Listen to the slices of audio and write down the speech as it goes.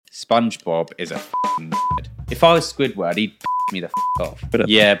SpongeBob is a f***ing nerd. If I was Squidward, he'd me the off.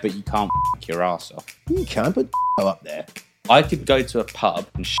 Yeah, but you can't your ass off. You can put up there. I could go to a pub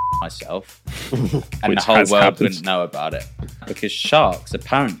and myself, and the whole world wouldn't know about it. Because sharks,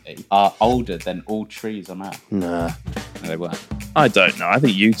 apparently, are older than all trees on Earth. Nah. No, they weren't. I don't know. I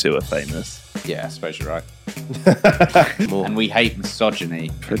think you two are famous. Yeah, I suppose you're right. And we hate misogyny.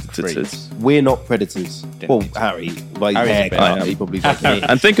 Predators. We're not predators. Well, Harry, like haircut, he probably doesn't.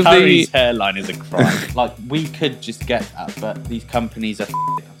 And think of Harry's hairline is a crime. Like, we could just get that, but these companies are us.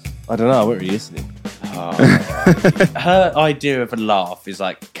 I don't know, I weren't really listening. Oh, her idea of a laugh is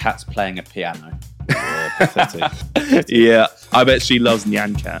like cats playing a piano. Yeah, pathetic. Yeah, I bet she loves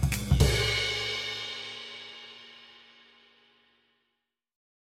Nyan Cat.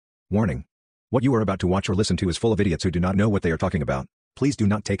 Warning. What you are about to watch or listen to is full of idiots who do not know what they are talking about. Please do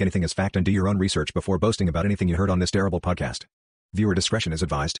not take anything as fact and do your own research before boasting about anything you heard on this terrible podcast. Viewer discretion is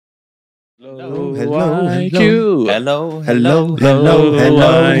advised. Hello, hello, IQ. hello, Hello, hello,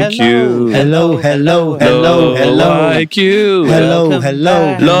 IQ. hello, hello, hello, hello, IQ. hello,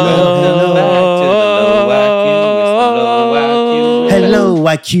 hello, hello,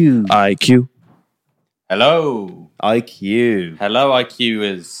 IQ. IQ. Hello, IQ. hello,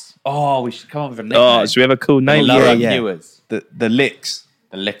 IQers. Oh, we should come up with a nickname. Oh, should we have a cool name? Hello, Yeah. IQers. The licks.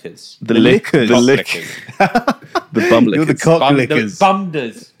 The lickers. The lickers. The lickers. The bum You're the lickers. cock Bum lickers.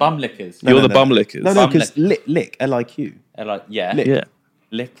 bum lickers. You're the bum lickers. No, Bum because lick, L-I-Q. Like, yeah. Lick. Yeah.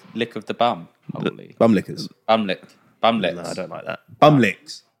 Lick of the bum. Holy. Bum lickers. Bum licks. No, I don't like that. Bum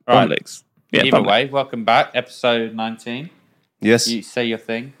licks. Right. Bum licks. Yeah, Either bum way, welcome back. Episode 19. Yes. You say your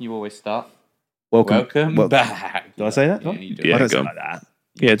thing. You always start. Welcome back. Do I say that? Yeah, you do. Yeah, I don't go say on. like that.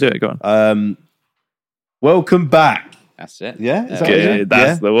 Yeah, do it. Go on. Welcome back. That's it. Yeah? Is that what Good. it is? Good.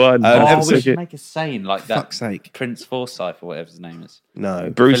 That's the one. Oh, episode- we should make a saying like that. Fuck's sake. Prince Forsyth or whatever his name is. No.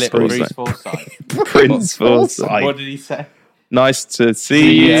 Bruce Bruce Forsyth. Forsyth. Prince Forsyth. What did he say? Nice to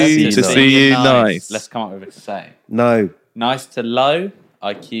see you. To see you. Nice. Let's come up with a saying. No. Nice to low.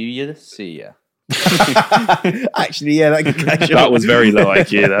 IQ you. See ya. Actually, yeah, that could catch That was very low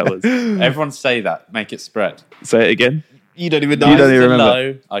IQ. That was. Everyone say that. Make it spread. Say it again. You don't even know. You don't Nice even to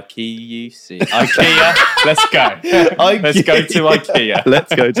remember. low. IQ see. IKEA. Let's go. Let's go to IKEA.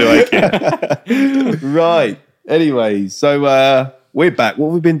 Let's go to IKEA. Right. Anyway, so we're back. What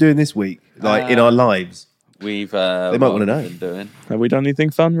have we been doing this week? Like in our lives? We've They might wanna know. been doing. Have we done anything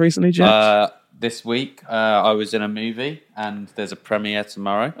fun recently, James? This week, I was in a movie, and there's a premiere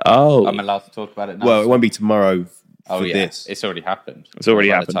tomorrow. Oh, I'm allowed to talk about it now. Well, it won't be tomorrow for oh yeah, this. it's already happened. It's already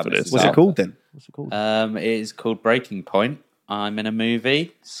By the happened time for this this. is What's out. it called then? What's it called? It is called Breaking Point. I'm in a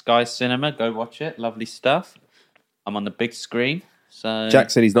movie, Sky Cinema. Go watch it. Lovely stuff. I'm on the big screen. So Jack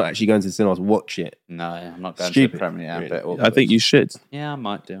said he's not actually going to the cinema to watch it. no, I'm not going Stupid, to the premiere. really. But I think you should. Yeah, I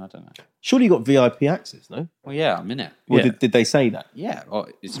might do. I don't know. Surely you got VIP access, no? Well, yeah, I'm in it. Or Yeah. did they say that? Yeah, well,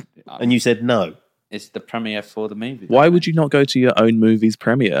 And you said no. it's the premiere for the movie. Why would you not go to your own movie's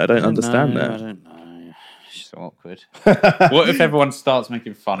premiere? I don't understand I that. don't know. It's so awkward. What if everyone starts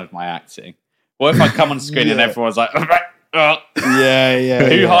making fun of my acting? What if I come on screen and Yeah. everyone's like, Yeah,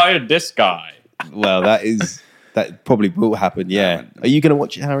 who hired this guy? Well, that probably will happen, yeah. Are you going to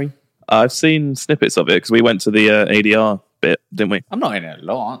watch it, Harry? I've seen snippets of it because we went to the ADR bit, didn't we? I'm not in it a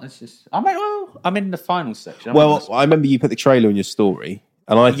lot. It's just I'm in the final section. Well, I remember you put the trailer on your story,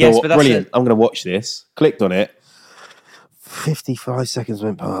 and I Yes, thought, but that's brilliant, it. I'm going to watch this. Clicked on it. 55 seconds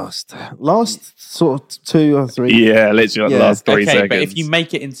went past. Last sort of 2 or 3. Yeah, literally like Yeah. the last 3 okay, seconds. but if you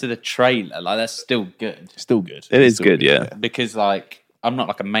make it into the trailer, like that's still good Still good. it is Still good, yeah. because like I'm not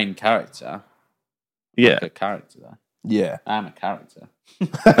like a main character. Yeah. Like a character though. Yeah. I'm a character.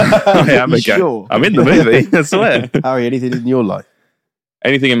 I am You again. sure? I'm in the movie, I swear. Harry, anything in your life?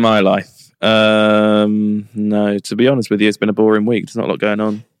 Anything in my life? No, to be honest with you, it's been a boring week. There's not a lot going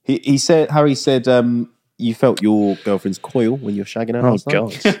on. Harry said, you felt your girlfriend's coil when you're shagging her Oh, last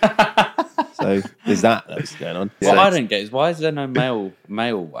night. God. So there's that's going on. What I don't get is why is there no male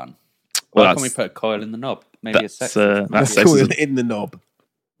one? Well, Why can't we that's- put a coil in the knob? Maybe a That's, sex. that's That's sexism. coil in the knob.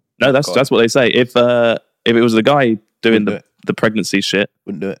 No, that's what they say. If it was the guy doing Wouldn't do the pregnancy shit,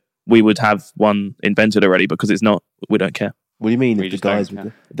 Wouldn't do it. we would have one invented already because it's not. We don't care. What do you mean We if the just don't guys care.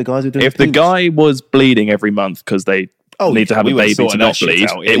 would the guys would do If the guy was bleeding every month because they need to have a baby to not bleed,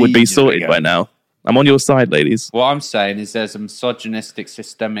 it would be sorted by now. I'm on your side, ladies. What I'm saying is there's a misogynistic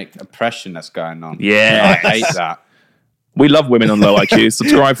systemic oppression that's going on. Yes. I hate that. We love women on low IQ.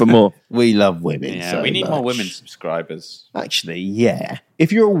 Subscribe for more. We love women. Yeah, so we need more much. women subscribers. Actually, yeah.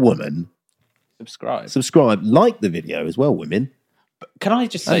 If you're a woman, Subscribe. subscribe, like the video as well, women. Can I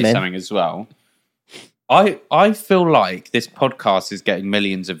just say men. something as well? I feel like this podcast is getting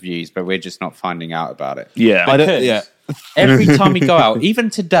millions of views, but we're just not finding out about it. Yeah. Every time we go out, even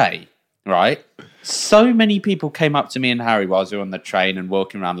today, right? So many people came up to me and Harry while we were on the train and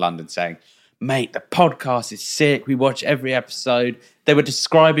walking around London saying, mate, the podcast is sick. We watch every episode. They were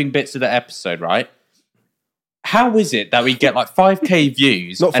describing bits of the episode, right? How is it that we get like 5k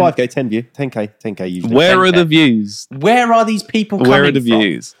views? Not 5k, 10k usually. Where 10K. are the views? Where are these people coming from? Where are the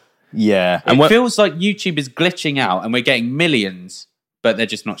views? Yeah. It feels like YouTube is glitching out and we're getting millions, but they're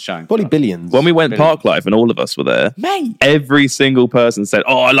just not showing. Probably billions. When we went Park Life and all of us were there, Mate, every single person said,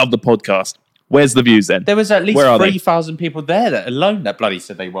 "Oh, I love the podcast." Where's the views then? there was at least Where are they? 3,000 people there that alone that bloody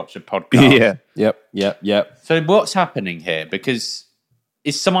said they watched a podcast. Yeah. Yep. So what's happening here? Because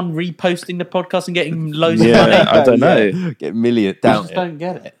is someone reposting the podcast and getting loads of Yeah, money? I don't know. Yeah. Get millions I down. just don't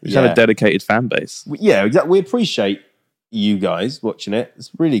get it. We just have a dedicated fan base. Yeah, exactly. We appreciate you guys watching it. It's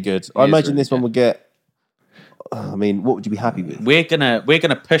really good. I imagine really this one good. will get. I mean, what would you be happy with? We're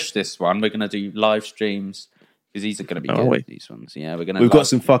gonna push this one. We're gonna do live streams because these are gonna be Are good. we? These ones, yeah. We're gonna. We've got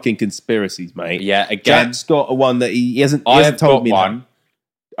some fucking conspiracies, mate. Yeah, again, Jack's got a one that he hasn't. He I hasn't have told got me one.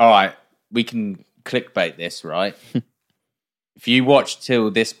 All right, we can clickbait this, right? If you watch till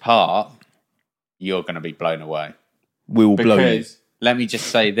this part, you're gonna be blown away. We will blow you. Because let me just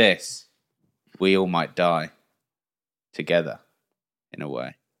say this: we all might die together, in a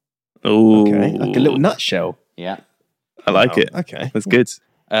way. Oh, Okay, like a little nutshell. Yeah. I like it. Okay, That's good.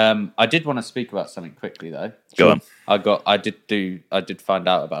 I did want to speak about something quickly though. Go on. I did find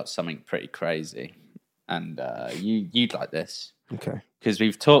out about something pretty crazy, and you'd like this Okay, because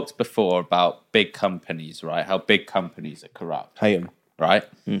we've talked before about big companies, right? How big companies are corrupt, hate him. right?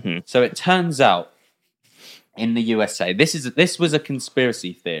 Mm-hmm. So it turns out in the USA, this was a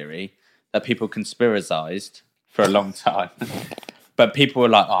conspiracy theory that people conspiracized for a long time. But people were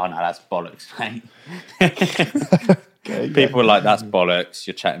like, oh no, that's bollocks, mate. People were like, that's bollocks,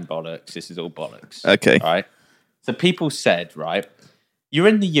 you're chatting bollocks, this is all bollocks. Okay. Right? So people said, right, you're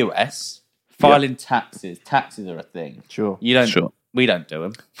in the US, filing taxes. Taxes are a thing. Sure. You don't Sure. we don't do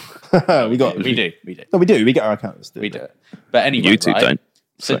them. we got. We do. No, we do. We get our accountants to do. We do it. But anyway, You two right? don't.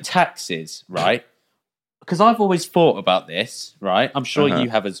 So taxes, right? Because I've always thought about this, right? I'm sure you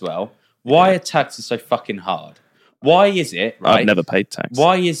have as well. Why are taxes so fucking hard? Why is it, right? I've never paid tax.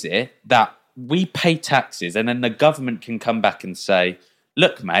 Why is it that we pay taxes and then the government can come back and say,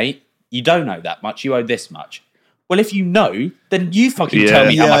 look, mate, you don't owe that much, you owe this much. Well, if you know, then you fucking tell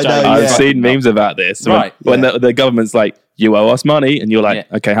me how much I owe. I've seen memes about this. Right. When the government's like, you owe us money, and you're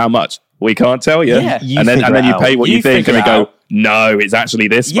like, okay, how much? We can't tell you. Yeah. And then you pay what you think, and they figure go, out. no, it's actually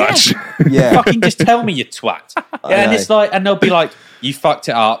this Yeah. much. Yeah. Fucking just tell me, you twat. Yeah, and know. it's like, and they'll be like, you fucked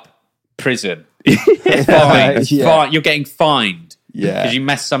it up, prison. Fine, Yeah. fine. You're getting fined Yeah. because you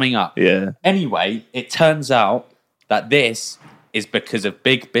messed something up. Yeah. Anyway, it turns out that this is because of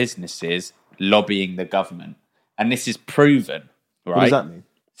big businesses lobbying the government. And this is proven, right? What does that mean?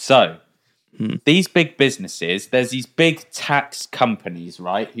 So, these big businesses, there's these big tax companies,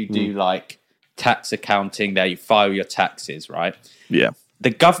 right, who do like tax accounting, there you file your taxes, right? Yeah. The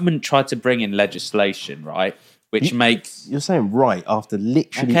government tried to bring in legislation, right, which makes... You're saying right after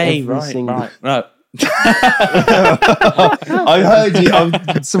literally every single. No. I heard you.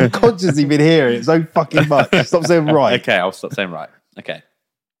 I'm subconsciously been hearing it so fucking much. Stop saying right. Okay, I'll stop saying right. Okay.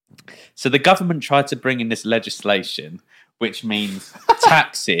 So the government tried to bring in this legislation, which means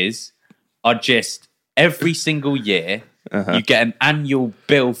taxes are just every single year, you get an annual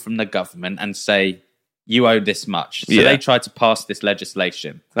bill from the government and say, you owe this much. So they tried to pass this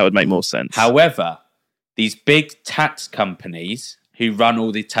legislation. That would make more sense. However, these big tax companies who run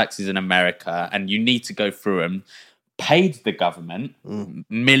all the taxes in America, and you need to go through them, paid the government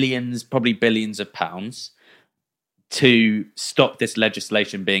millions, probably billions of pounds to stop this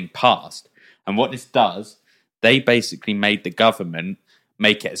legislation being passed. And what this does, they basically made the government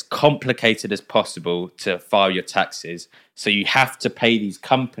make it as complicated as possible to file your taxes. So you have to pay these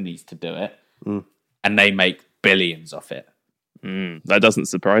companies to do it, and they make billions off it. That doesn't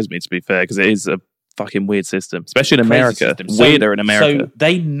surprise me, to be fair, because it is a fucking weird system, especially in Crazy America. system. So- Weirder in America. So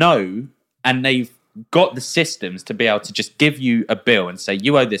they know, and they've got the systems to be able to just give you a bill and say,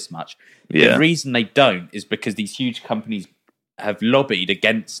 you owe this much. Yeah. The reason they don't is because these huge companies have lobbied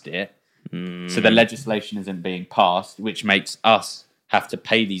against it. So the legislation isn't being passed, which makes us have to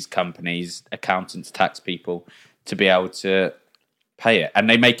pay these companies, accountants, tax people, to be able to pay it. And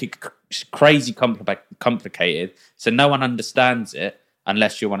they make it crazy complicated, so no one understands it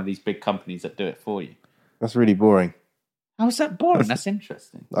unless you're one of these big companies that do it for you. That's really boring. How's that boring? That's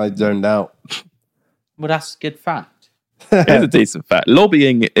interesting. I zoned out. Well, that's a good fact. It's a decent fact.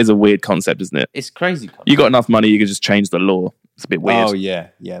 Lobbying is a weird concept, isn't it? It's crazy. Concept. You got enough money, you can just change the law. It's a bit weird. Oh yeah,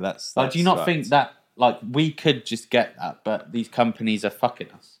 that's do you not think that we could just get that, but these companies are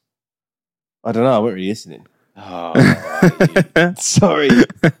fucking us? I don't know. I wasn't really listening. Oh, sorry,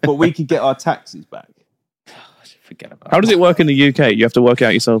 but we could get our taxes back. Forget about. How does it work in the UK? You have to work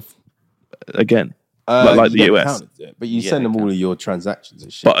out yourself again, like the US. But you send them all of your transactions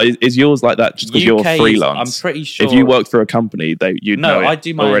and shit. But is yours like that just because you're freelance? I'm pretty sure. If you work for a company, I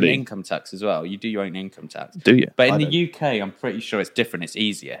do my own income tax as well. You do your own income tax. Do you? But in the UK, I'm pretty sure it's different. It's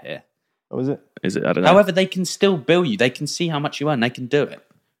easier here. Oh, is it? Is it? I don't know. However, they can still bill you. They can see how much you earn. They can do it.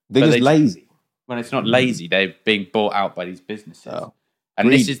 They're just lazy. Well, it's not lazy. They're being bought out by these businesses. Oh. And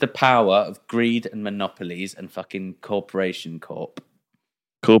this is the power of greed and monopolies and fucking Corporation Corp.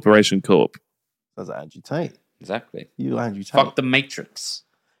 Corporation Corp. That's Andrew Tate. Exactly. You Andrew Tate. Fuck the Matrix.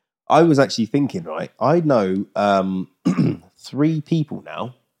 I was actually thinking, right? I know 3 people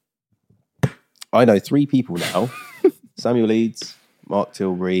now. Samuel Leeds, Mark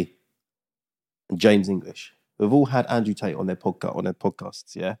Tilbury, and James English, who have all had Andrew Tate on their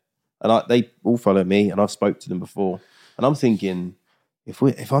podcasts, yeah? And they all follow me, and I've spoke to them before. And I'm thinking,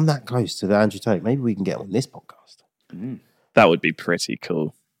 if I'm that close to the Andrew Tate, maybe we can get on this podcast. That would be pretty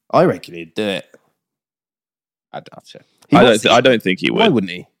cool. I reckon he'd do it. I doubt it. I don't think he would. Why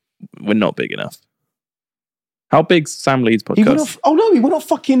wouldn't he? We're not big enough. How big's Sam Leeds' podcast? He went on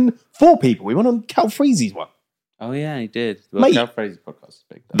fucking 4 people. We went on Cal Freezy's one. Oh, yeah, he did. Well, Mate, Cal Fraser's podcast is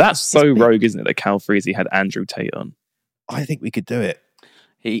big. Though. That's so rogue, isn't it, that Cal Freezy had Andrew Tate on? I think we could do it.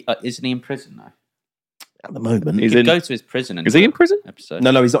 Isn't he in prison now? At the moment. He could go to his prison. Is he in prison? Episode.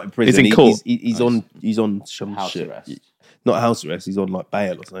 No, he's not in prison. He's in court. He's on some house shit. arrest. Not house arrest. He's on like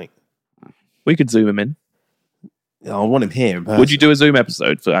bail or something. We could zoom him in. I want him here in person. Would you do a Zoom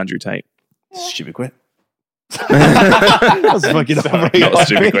episode for Andrew Tate? Stupid quit. That's fucking not a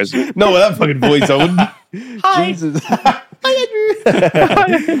stupid question. No, with that fucking voice, I wouldn't. Hi. Jesus. Hi,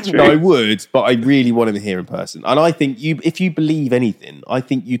 Andrew. No, I would, but I really want him here in person. And I think if you believe anything, I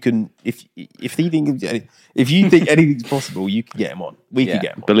think you can. If you think anything's possible, you can get him on. We can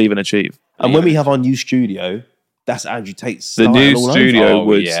get him on. Believe and achieve. And when we have our new studio, that's Andrew Tate's. The new studio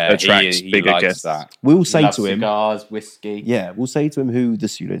would he attract bigger guests. That. We'll say to him, cigars, whiskey. Yeah, we'll say to him who the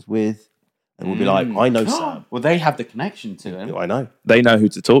studio's with, and we'll be like, I know Sam. Well, they have the connection to him. I know. They know who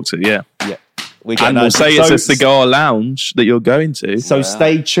to talk to, yeah. Yeah. And we'll say it's a cigar lounge that you're going to. So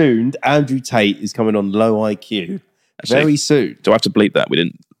stay tuned. Andrew Tate is coming on Low IQ very soon. Do I have to bleep that? We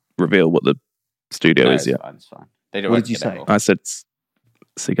didn't reveal what the studio is yet. It's fine. They don't What did you say? I said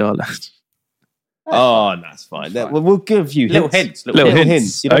cigar lounge. Oh, that's fine. We'll give you little hints. Little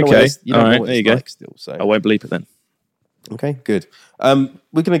hints. You don't Okay. know what There you it's go. like still. So. I won't bleep it then. Okay, good. We're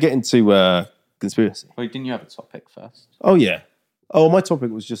going to get into conspiracy. Wait, didn't you have a topic first? Oh, yeah. Oh, my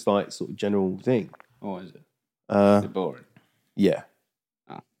topic was just like sort of general thing. Or is it? Is it boring? Yeah.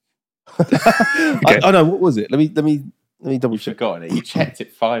 Oh. I know. What was it? Let me double check. Forgotten it. You checked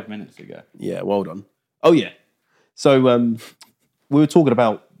it 5 minutes ago. Yeah, well done. Oh, yeah. So we were talking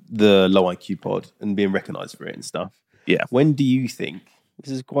about the Low IQ pod and being recognised for it and stuff. Yeah. When do you think,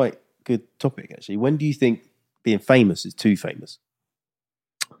 this is quite a good topic actually, when do you think being famous is too famous?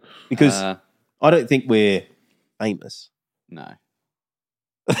 Because I don't think we're famous. No.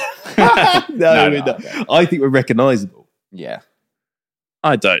 No. I think we're recognisable. Yeah.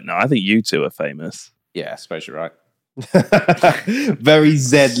 I don't know. I think you two are famous. Yeah, I suppose you're right. Very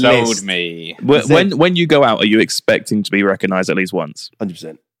Z Sold list. me. When you go out, are you expecting to be recognised at least once?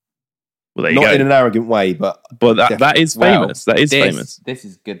 100%. Well, there you Not go. in an arrogant way, but that is famous. That is famous. This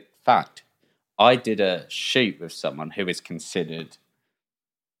is good fact. I did a shoot with someone who is considered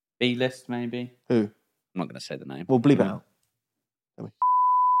B-list, maybe. Who? I'm not going to say the name. We'll bleep it out.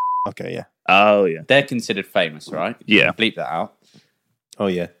 Okay, yeah. Oh, yeah. They're considered famous, right? Yeah. Bleep that out. Oh,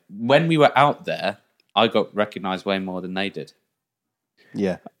 yeah. When we were out there, I got recognised way more than they did.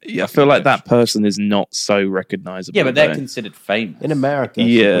 Yeah. I feel like that person is not so recognisable. Yeah, but they're considered famous. In America,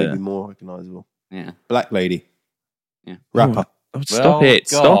 yeah, she'd be more recognisable. Yeah. Black lady. Yeah. Rapper. Oh, stop it.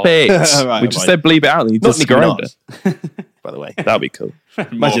 Stop it. Right, we just said bleep it out and you Not Nicki described it. Minaj, by the way. That'd be cool.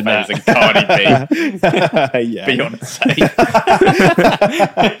 Imagine More that. famous than Cardi B. Yeah. Beyonce.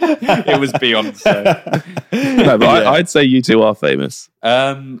 It was Beyonce. No, but I'd say you two are famous.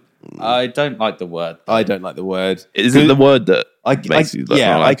 I don't like the word. I don't like the word. Is it the word that makes you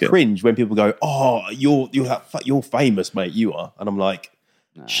yeah, not like I it? cringe when people go, "Oh, you're famous, mate. You are," and I'm like,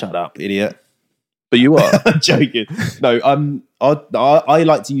 "Shut up, idiot." But you are. I'm joking. No, I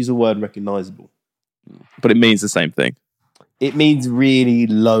like to use the word recognisable. But it means the same thing. It means really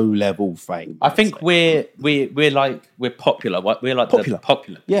low level fame. I think we're popular. We're like Popular. the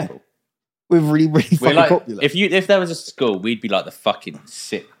popular people. Yeah. We're really, really fucking We're like, popular. if there was a school, we'd be like the fucking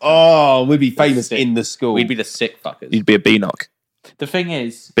sick. Oh, we'd be famous sick. in the school. We'd be the sick fuckers. You'd be a B-knock. The thing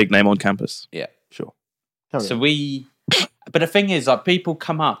is, Big name on campus. yeah. Sure. So but the thing is, like, people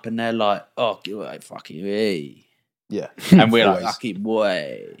come up and they're like, "Oh, like, fucking way," Yeah. and we're like, Always. "Fucking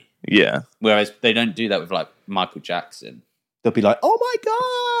way." Yeah. Whereas they don't do that with like Michael Jackson. They'll be like, "Oh my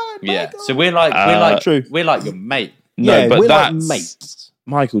god!" my Yeah. God." So we're like True. we're like your mate. No, Yeah, but we're like that's mates.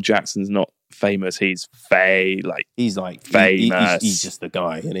 Michael Jackson's not famous. He's like He's like famous. He's just the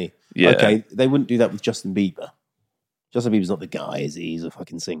guy, isn't he? Yeah. Okay, they wouldn't do that with Justin Bieber. Justin Bieber's not the guy, is he? He's a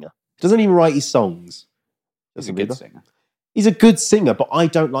fucking singer. Doesn't even write his songs. He's a Justin good Bieber. singer. He's a good singer, but I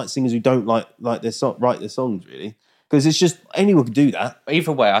don't like singers who don't write their songs really, because it's just anyone can do that.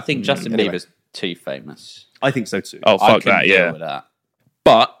 Either way, I think Justin anyway. Bieber's too famous. I think so too. Oh, I fuck couldn't that, deal yeah. with that.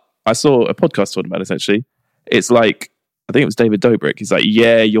 But I saw a podcast talking about it, essentially. It's like, I think it was David Dobrik. He's like,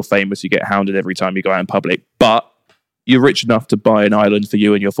 yeah, you're famous. You get hounded every time you go out in public, but you're rich enough to buy an island for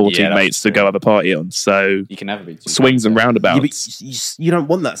you and your 14 Yeah, that's mates to true. go have a party on. So You can never be too swings and famous. Yeah, roundabouts. but you don't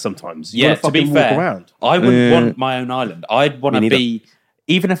want that sometimes. You Yeah, want to be fucking fair, walk around. I wouldn't Yeah. want my own island. I'd want Me to neither. be,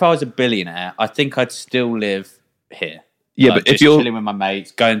 even if I was a billionaire, I think I'd still live here. Yeah, Like, but if just you're... chilling with my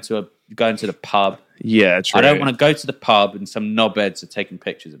mates, going to the pub. Yeah, true. I don't want to go to the pub and some knobheads are taking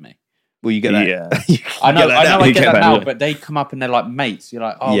pictures of me. Well, you get that. Yeah. I know, I You get get that that now, now. but they come up and they're like mates. You're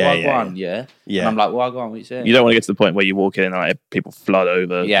like, oh, Yeah, Wagwan, yeah. yeah. Yeah. And I'm like, Wagwan, what you saying? You don't want to get to the point where you walk in and like, people flood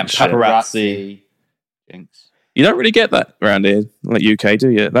over. Yeah, and shit. paparazzi. Jinx. You don't really get that around here, like UK, do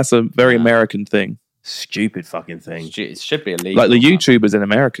you? That's a very No. American thing. Stupid fucking thing. It should be illegal. Like the now. YouTubers in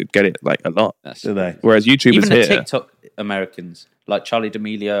America get it like a lot, That's- Do they? whereas YouTubers Even the here, TikTok Americans, like Charlie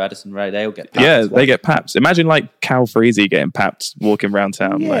D'Amelio, Addison Rae, they all get papped yeah, as well. they get paps. Imagine like Cal Freezy getting papped walking around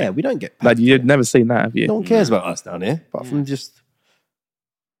town. Yeah, like, we don't get. like you've never seen that, have you? No one cares about us down here, apart from just.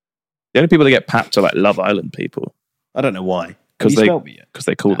 The only people that get papped are like Love Island people I don't know why. Have because you they smelled me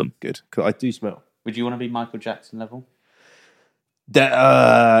yet? call them. Good. 'Cause I do smell. Would you want to be Michael Jackson level? Do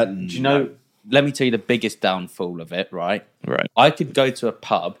Do you know? Let me tell you the biggest downfall of it. Right, Right. I could go to a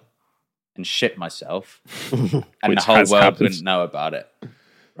pub and shit myself, and Which the whole has world happened. wouldn't know about it.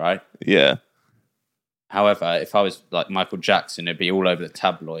 Right. Yeah. However, if I was like Michael Jackson, it'd be all over the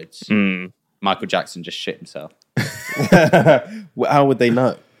tabloids. Mm. Michael Jackson just shit himself. Well, how would they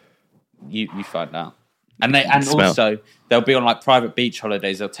know? You find out, and Smell. also they'll be on like private beach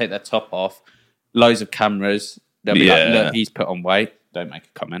holidays. They'll take their top off, loads of cameras. They'll be like, Yeah. "Look, he's put on weight. Don't make a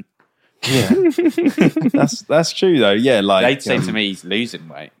comment." Yeah, that's true though. Yeah, like They'd say to me he's losing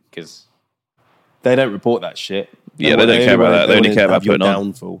weight because they don't report that shit. Yeah, they don't care about that. They only care about your putting on.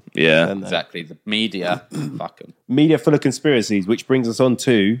 downfall. Yeah. don't they? exactly the media. Fuck them. Media full of conspiracies, which brings us on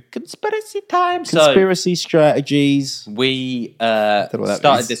to Conspiracy time. conspiracy strategies. So we what that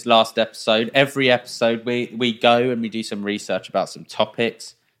started means. this last episode. Every episode we go and we do some research about some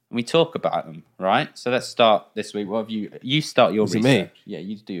topics and we talk about them. Right. So let's start this week. What have you start your Was it research? me? Yeah,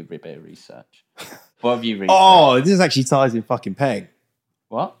 you do a bit of research. What have you researched? Oh, this actually ties in fucking peg.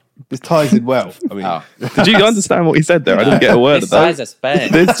 What? This ties in well. I mean, Oh, Did you understand what he said there? I didn't get a word this of that. size of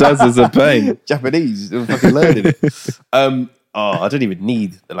Spain. This just is a pain. Japanese. I'm fucking learning it. I don't even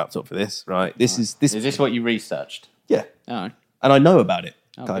need the laptop for this. Right. This is this. Is this what you researched? Yeah, Oh, and I know about it.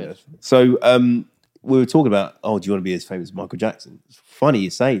 Oh, kind good. of. So we were talking about. Oh, do you want to be as famous as Michael Jackson? It's funny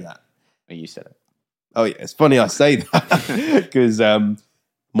you say that. well, you said it. Oh yeah, it's funny I say that because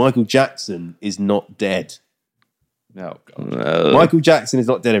Michael Jackson is not dead. Oh god. Michael Jackson is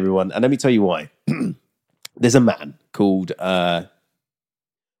not dead, everyone, and let me tell you why. There's a man called.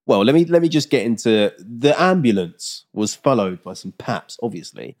 Well, let me just get into the ambulance was followed by some paps,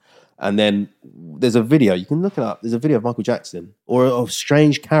 obviously, and then there's a video you can look it up. There's a video of Michael Jackson or a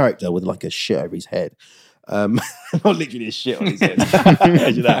strange character with like a shit over his head. Not literally a shit on his head.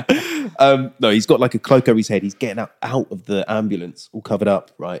 Imagine that. No, he's got like a cloak over his head. He's getting out of the ambulance, all covered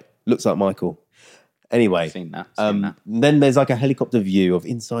up. Right, looks like Michael. Anyway, Seen that. Seen that. then there's like a helicopter view of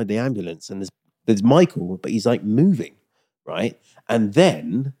inside the ambulance, and there's Michael, but he's like moving, right? And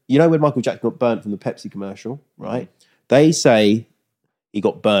then you know when Michael Jackson got burnt from the Pepsi commercial, right? They say he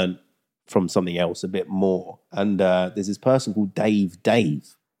got burnt from something else a bit more. And there's this person called Dave.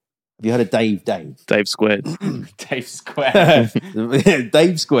 Have you heard of Dave? Dave Squared. Dave Square.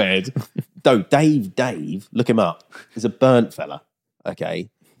 Dave Squared. No, Dave. Look him up. He's a burnt fella. Okay,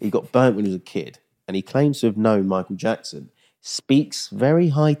 he got burnt when he was a kid, and he claims to have known Michael Jackson. Speaks very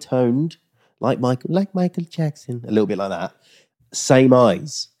high toned, like Michael Jackson, a little bit like that. Same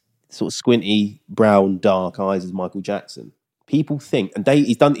eyes, sort of squinty, brown, dark eyes as Michael Jackson. people think, and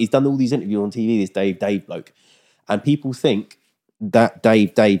he's done all these interviews on TV. This Dave bloke, and people think that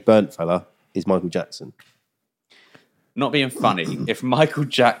Dave burnt fella is Michael Jackson. Not being funny, if Michael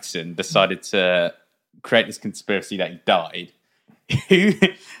Jackson decided to create this conspiracy that he died,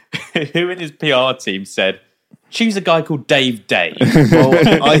 who in his PR team said, choose a guy called Dave?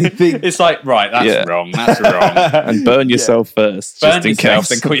 Well, I think It's like, right, that's wrong, that's wrong. And burn yourself first, Burn just in yourself,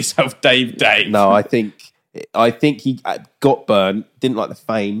 case. then call yourself Dave. no, I think he got burned, didn't like the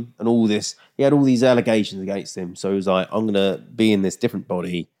fame and all this. He had all these allegations against him, so he was like, I'm gonna be in this different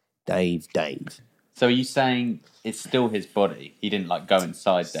body, Dave. So are you saying it's still his body? He didn't like go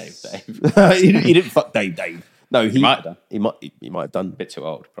inside Dave. he didn't fuck Dave. No, he might have done. He might have done. A bit too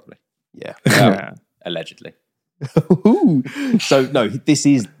old, probably. Yeah. Allegedly. So no, this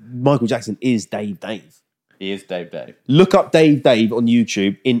is Michael Jackson is Dave. He is Dave. Look up Dave on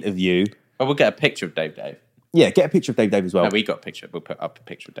YouTube interview. But we'll get a picture of Dave. Yeah, get a picture of Dave as well. No, we got a picture. We'll put up a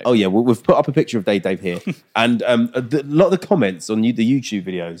picture of Dave. Oh yeah, we've put up a picture of Dave here, and a lot of the comments on the YouTube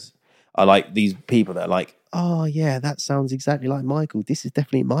videos are like these people that are like, "Oh yeah, that sounds exactly like Michael. This is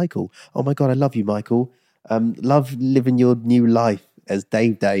definitely Michael. Oh my god, I love you, Michael. Love living your new life as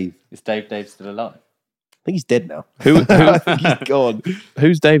Dave. Is Dave still alive? I think he's dead now. Who I think he's gone.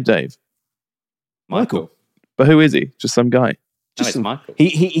 Who's Dave? Michael. But who is he? Just some guy. No, it's Michael.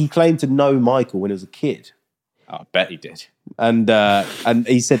 He claimed to know Michael when he was a kid, Oh, I bet he did. and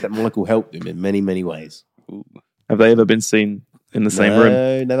he said that Michael helped him in many ways. Ooh. Have they ever been seen in the same room?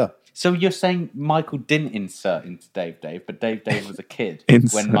 No, never. So you're saying Michael didn't insert into Dave, but Dave was a kid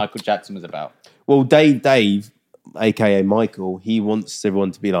Insert. when Michael Jackson was about. Well, Dave, aka Michael, he wants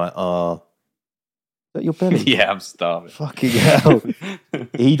everyone to be like, is that your belly? Yeah, I'm starving. Fucking hell.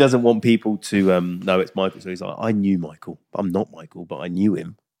 He doesn't want people to know it's Michael. So he's like, I knew Michael. I'm not Michael, but I knew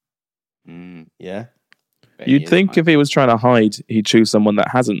him. Yeah. But he You'd is think Michael. if he was trying to hide, he'd choose someone that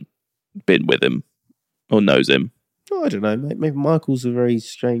hasn't been with him or knows him. Oh, I don't know. Maybe Michael's a very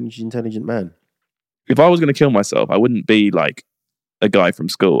strange, intelligent man. If I was going to kill myself, I wouldn't be like a guy from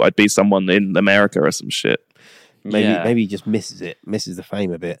school. I'd be someone in America or some shit. Maybe he just misses the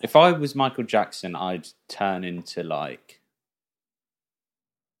fame a bit. If I was Michael Jackson, I'd turn into like.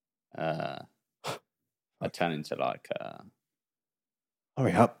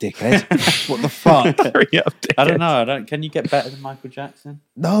 Hurry up, dickhead. What the fuck? Hurry up, I don't know. Can you get better than Michael Jackson?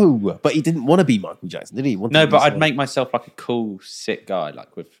 No, but he didn't want to be Michael Jackson, did he? No, but I'd make myself like a cool, sick guy,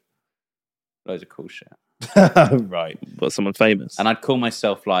 like with loads of cool shit. right. But someone famous. And I'd call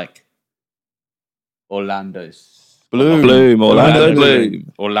myself like Orlando Bloom.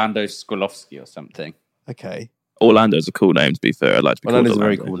 Orlando Skolowski or something. Okay. Orlando's a cool name, to be fair. I'd like to be Orlando's called a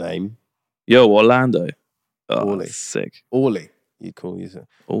very Orlando. cool name. Yo, Orlando. Oh, Orly. sick. Orly, you'd call yourself.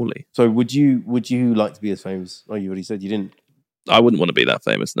 Orly. So would you like to be as famous? Oh, you already said you didn't. I wouldn't want to be that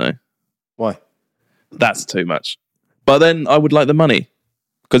famous, no. Why? That's too much. But then I would like the money.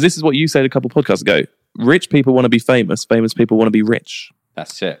 Because this is what you said a couple podcasts ago. Rich people want to be famous. Famous people want to be rich.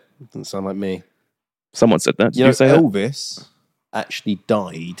 That's it. Doesn't sound like me. Someone said that. Did You you, know, say that? Elvis actually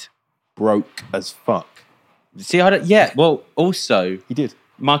died broke as fuck. See, I don't. Yeah. Well, also He did.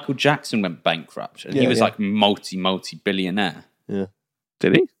 Michael Jackson went bankrupt, and he Yeah, was yeah. like multi-billionaire. Yeah.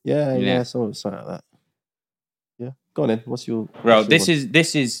 Did he? Yeah. Someone was saying like that. Yeah. Go on then. What's your? Well, this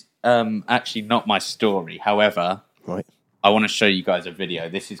is actually not my story. However, right. I want to show you guys a video.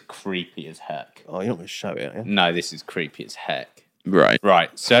 This is creepy as heck. Oh, you're not going to show it, yeah? No, this is creepy as heck. Right.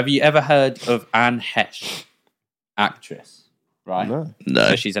 Right. So, have you ever heard of Anne Hesh, actress? Right. No. No.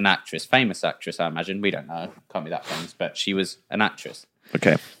 So she's an actress, famous actress, I imagine. We don't know. Can't be that famous, but she was an actress.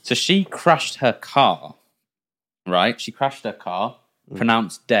 Okay. So she crashed her car, right? She crashed her car,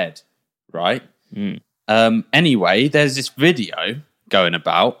 pronounced dead, right? Anyway, there's this video going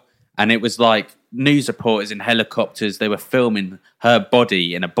about, and it was like news reporters in helicopters. They were filming her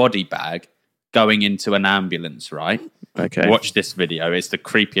body in a body bag going into an ambulance, right? Okay. Watch this video. It's the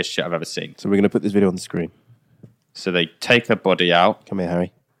creepiest shit I've ever seen. So we're going to put this video on the screen. So they take her body out, Come here,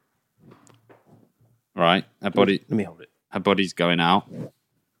 Harry. right? Let me hold it. Her body's going out.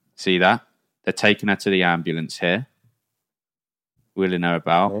 See that? They're taking her to the ambulance here. Wheeling her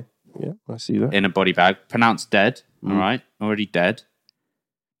about Yeah, I see that. in a body bag. Pronounced dead. All right. Already dead.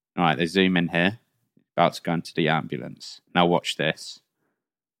 All right. They zoom in here. About to go into the ambulance. Now watch this.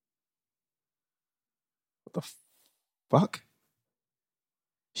 What the fuck?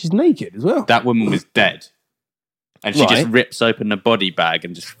 She's naked as well. That woman was dead. And she just Right. rips open the body bag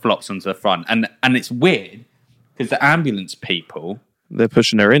and just flops onto the front. And it's weird because the ambulance people, They're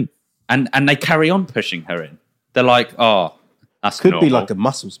pushing her in. and they carry on pushing her in. They're like, oh, that's Could be normal. like a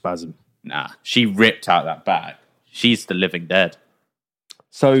muscle spasm. Nah, she ripped out that bag. She's the living dead.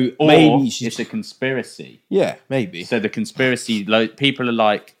 So Or maybe it's a conspiracy. Yeah, maybe. So the conspiracy, people are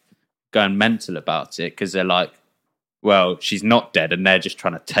like going mental about it because they're like, well, she's not dead and they're just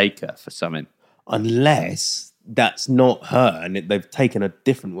trying to take her for something. Unless that's not her and they've taken a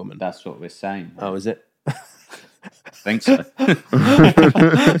different woman. That's what we're saying. Oh, is it? I think so.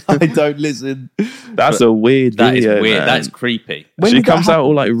 I don't listen. That's a weird That is video, weird. man. That's creepy. When She did that comes out happen?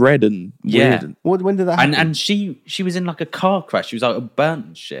 all like red and Yeah. weird. When did that happen? And she was in like a car crash. She was like burnt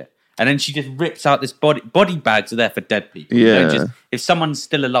and shit. And then she just rips out this body bags are there for dead people. You don't Yeah. just, if someone's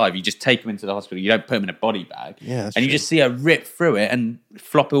still alive, you just take them into the hospital. You don't put them in a body bag. Yeah, that's and you true. just see her rip through it and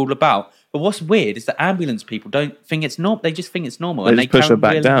flop it all about. But what's weird is the ambulance people don't think it's normal. They just think it's normal. They and just push carry her back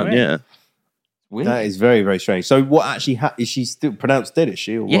wheeling down, in. yeah. Weird. That is very, very strange. So what actually is she still pronounced dead, is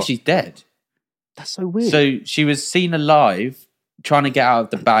she? Or Yeah, what? she's dead. That's so weird. So she was seen alive trying to get out of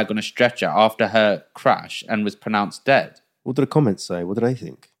the bag on a stretcher after her crash and was pronounced dead. What did the comments say? What do they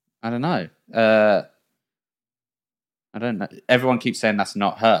think? I don't know. I don't know. Everyone keeps saying that's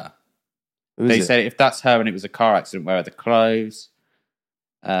not her. Who is They it? say if that's her and it was a car accident, where are the clothes?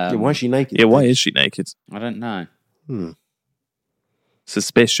 Yeah, why is she naked? Yeah, why is she naked? I don't know.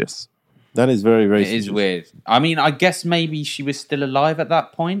 Suspicious. That is very, very It is suspicious. weird. I mean, I guess maybe she was still alive at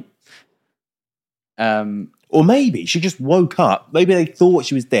that point. Or maybe she just woke up. Maybe they thought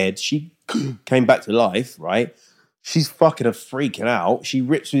she was dead. She came back to life, right? She's fucking freaking out. She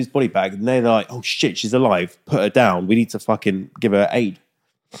rips through his body bag and they're like, oh shit, she's alive. Put her down. We need to fucking give her aid.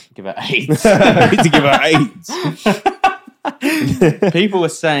 Give her AIDS. We need to give her AIDS. People were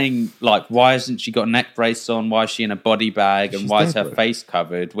saying, like, why hasn't she got a neck brace on? Why is she in a body bag? And She's why is dead, her bro. face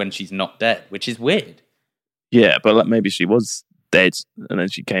covered when she's not dead? Which is weird. Yeah, but like maybe she was dead and then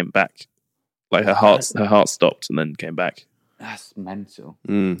she came back. Like her heart stopped and then came back. That's mental.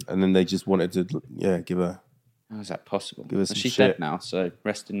 And then they just wanted to, give her How is that possible? Give her some She's shit. dead now, so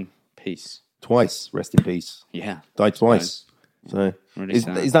rest in peace. twice. Rest in peace. Yeah. Died twice. So Really is,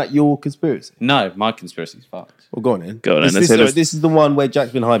 sad. is that your conspiracy? No, my conspiracy's fucked. Well, go on in. Go on in, This, let's hear this, this is the one where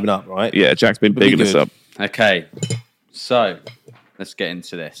Jack's been hyping up, right? Yeah, Jack's been It'll be bigging this good. up. Okay, so let's get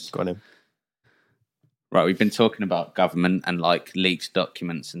into this. Go on in. Right, we've been talking about government and like leaked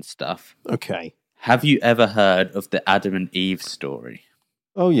documents and stuff. Okay. Have you ever heard of the Adam and Eve story?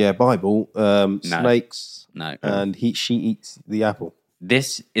 Oh yeah, Bible. Snakes. No. And she eats the apple.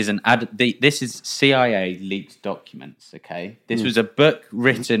 This is this is CIA leaked documents, okay? This was a book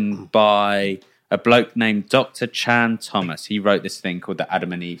written by a bloke named Dr. Chan Thomas. He wrote this thing called the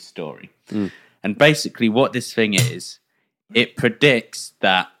Adam and Eve story. And basically what this thing is, it predicts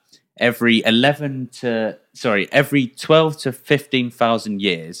that every 12 to 15,000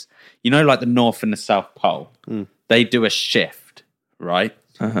 years, you know, like the North and the South Pole, they do a shift, right?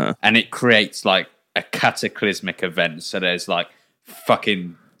 And it creates like a cataclysmic event. So there's like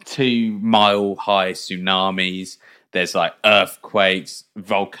fucking 2-mile high tsunamis. There's like earthquakes,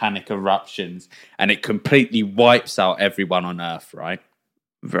 volcanic eruptions, and it completely wipes out everyone on Earth, right?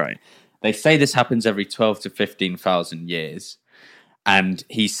 Right. They say this happens every 12 to 15,000 years. And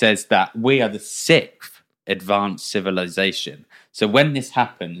he says that we are the 6th advanced civilization. So when this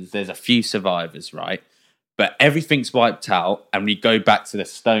happens, there's a few survivors, right? But everything's wiped out and we go back to the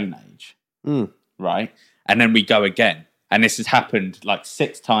Stone Age, right? And then we go again. And this has happened like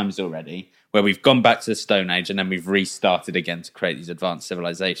 6 times already, where we've gone back to the Stone Age and then we've restarted again to create these advanced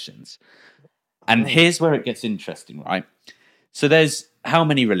civilizations. And here's where it gets interesting, right? So there's how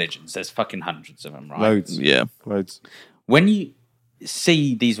many religions? There's fucking hundreds of them, right? Loads. Yeah. Loads. When you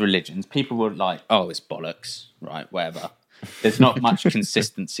see these religions, people were like, oh, it's bollocks, right? Whatever. There's not much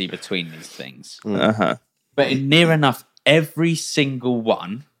consistency between these things. But in near enough every single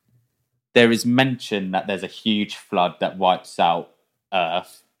one, there is mention that there's a huge flood that wipes out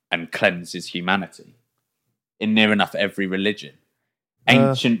Earth and cleanses humanity. In near enough every religion.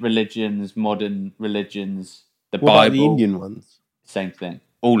 Ancient religions, modern religions, the What Bible. about the Indian ones? Same thing.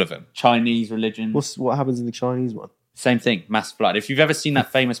 All of them. Chinese religion. What happens in the Chinese one? Same thing. Mass flood. If you've ever seen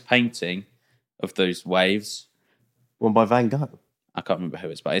that famous painting of those waves, One by Van Gogh. I can't remember who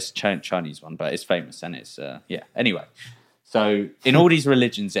it's by. It's a Chinese one, but it's famous and it's, yeah. Anyway, so in all these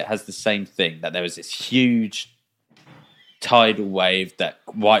religions, it has the same thing, that there was this huge tidal wave that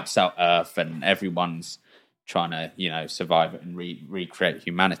wipes out Earth and everyone's trying to, survive it and recreate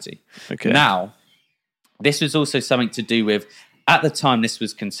humanity. Okay. Now, this was also something to do with, at the time, this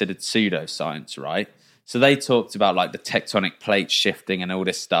was considered pseudoscience, right? So they talked about like the tectonic plates shifting and all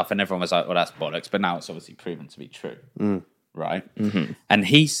this stuff, and everyone was like, well, that's bollocks. But now it's obviously proven to be true, right? And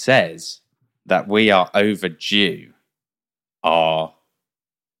he says that we are overdue our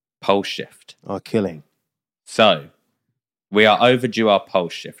pole shift. Oh, killing. So we are overdue our pole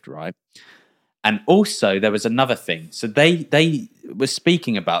shift, right? And also there was another thing. So they were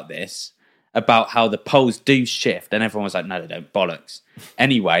speaking about this, about how the poles do shift, and everyone was like, no, they don't, bollocks.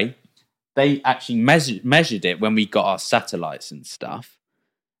 Anyway, they actually measured it when we got our satellites and stuff,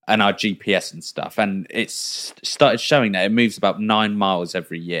 and our GPS and stuff, and it's started showing that it moves about 9 miles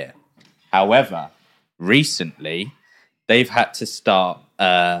every year. However, recently, they've had to start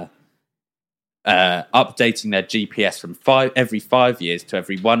updating their GPS from every 5 years to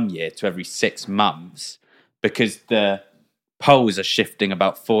every 1 year to every 6 months, because the poles are shifting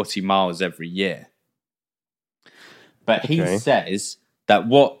about 40 miles every year. But he says that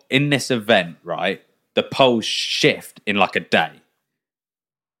in this event, right, the poles shift in like a day.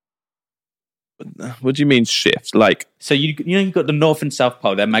 What do you mean shift? Like, so you've got the north and south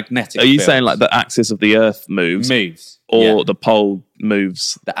pole, they're magnetic. Are you fields. saying like the axis of the Earth moves, or the pole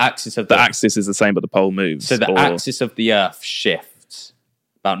moves? The axis of the axis is the same, but the pole moves. So the axis of the Earth shifts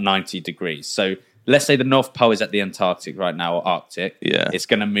about 90 degrees. So let's say the North Pole is at the Antarctic right now, or Arctic. Yeah, it's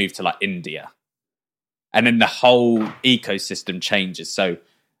going to move to like India, and then the whole ecosystem changes. So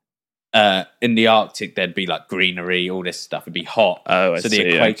in the Arctic, there'd be like greenery, all this stuff. It'd be hot. Oh, so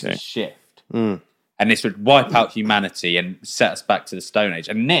the equator would shift. And this would wipe out humanity and set us back to the Stone Age.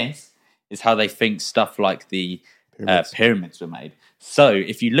 And this is how they think stuff like the pyramids were made. So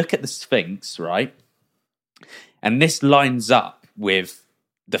if you look at the Sphinx, right, and this lines up with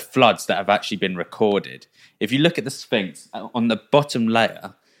the floods that have actually been recorded. If you look at the Sphinx, on the bottom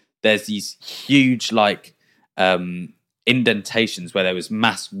layer, there's these huge like indentations where there was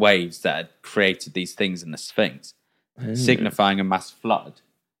mass waves that had created these things in the Sphinx, signifying a mass flood.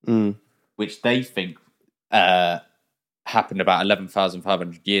 Which they think happened about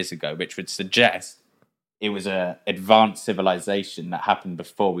 11,500 years ago, which would suggest it was an advanced civilization that happened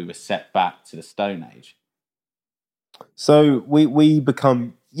before we were set back to the Stone Age. So we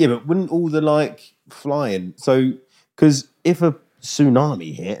become, but wouldn't all the like flying? So, because if a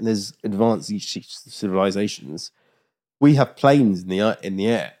tsunami hit and there's advanced civilizations, we have planes in the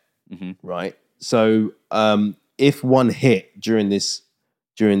air, right? So if one hit during this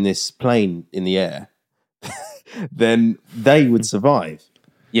plane in the air, then they would survive.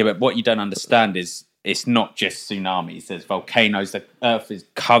 Yeah, but what you don't understand is it's not just tsunamis. There's volcanoes. The Earth is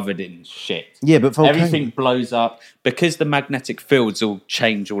covered in shit. Yeah, but everything blows up because the magnetic fields all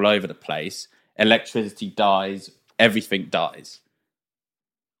change all over the place. Electricity dies. Everything dies.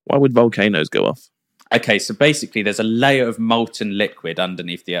 Why would volcanoes go off? Okay, so basically there's a layer of molten liquid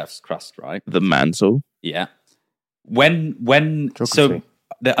underneath the Earth's crust, right? The mantle. Yeah. So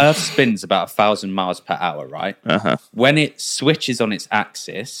the Earth spins about 1,000 miles per hour, right? When it switches on its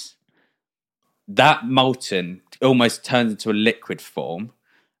axis, that molten almost turns into a liquid form.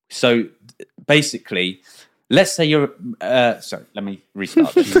 So basically, let's say you're. Sorry, let me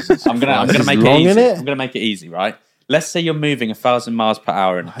restart this. I'm gonna make it easy. I'm gonna make it easy, right? Let's say you're moving 1,000 miles per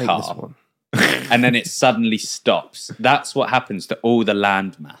hour in a car, and then it suddenly stops. That's what happens to all the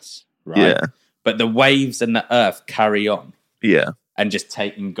land mass, right? Yeah. But the waves and the Earth carry on. Yeah. And just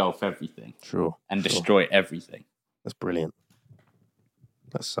engulf everything. Sure. And destroy everything. That's brilliant.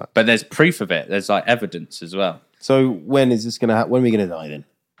 That sucks. But there's proof of it. There's like evidence as well. So when is this going to happen? When are we going to die then?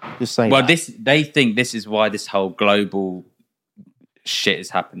 Just saying. Well, they think this is why this whole global shit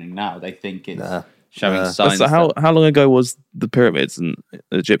is happening now. They think it's showing signs. So how long ago was the pyramids and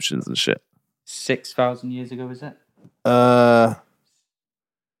the Egyptians and shit? 6,000 years ago, was it? Don't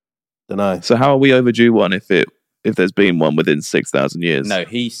know. So how are we overdue one if there's been one within 6,000 years? No,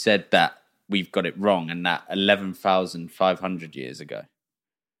 he said that we've got it wrong, and that 11,500 years ago.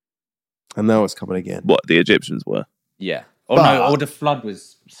 And now it's coming again. What the Egyptians were? Yeah. Or the flood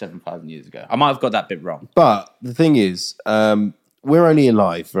was 7,000 years ago. I might have got that bit wrong. But the thing is, we're only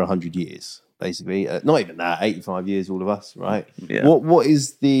alive for 100 years, basically. Not even that, 85 years, all of us, right? Yeah. What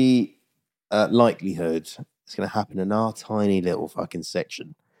is the likelihood it's going to happen in our tiny little fucking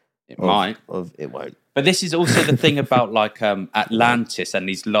section? It might. It won't. But this is also the thing about like Atlantis and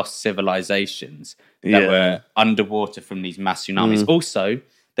these lost civilizations that were underwater from these mass tsunamis. Also,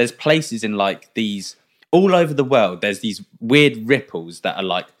 there's places in like these all over the world. There's these weird ripples that are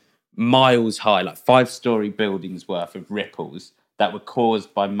like miles high, like 5-story buildings worth of ripples that were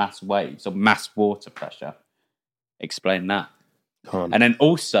caused by mass waves or mass water pressure. Explain that. And then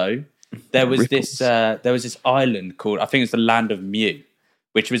also there was this island called, I think it's the Land of Mu,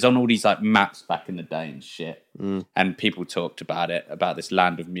 which was on all these like maps back in the day and shit. And people talked about it, about this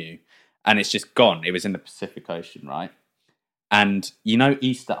Land of Mu. And it's just gone. It was in the Pacific Ocean, right? And you know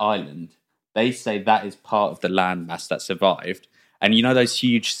Easter Island, they say that is part of the landmass that survived. And you know those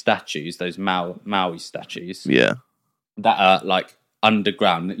huge statues, those Maui statues Yeah. that are like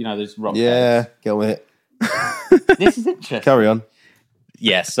underground. You know those rock Yeah, heads? get on with it. This is interesting. Carry on.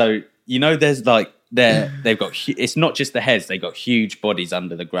 Yeah, so you know, there's like they've got. It's not just the heads; they got huge bodies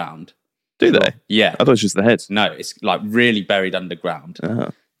under the ground. Do they? Yeah, I thought it was just the heads. no, it's like really buried underground.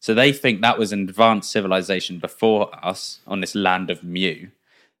 Uh-huh. So they think that was an advanced civilization before us on this land of Mu.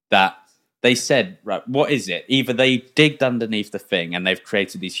 That they said, right, what is it? Either they digged underneath the thing and they've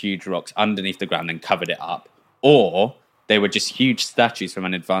created these huge rocks underneath the ground and covered it up, or they were just huge statues from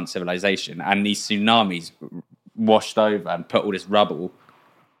an advanced civilization, and these tsunamis washed over and put all this rubble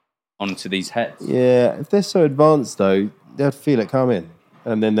onto these heads. Yeah, if they're so advanced though, they'd feel it coming,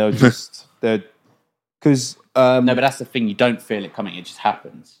 and then they'll just because No, but that's the thing. You don't feel it coming; it just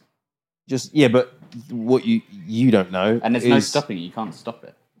happens. but what you don't know, And there's is no stopping it. You can't stop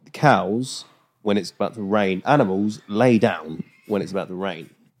it. cows when it's about to rain. Animals lay down when it's about to rain.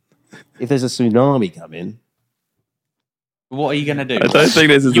 If there's a tsunami coming, What are you going to do? I don't think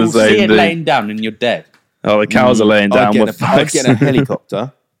this is You'll the same see it thing. laying down and you're dead. Oh, the cows are laying down. I'd get a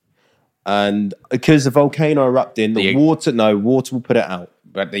helicopter, and because the volcano erupting, water will put it out.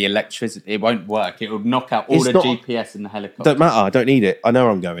 But the electricity, it won't work. It will knock out all It's the not- GPS in the helicopter. Don't matter. I don't need it. I know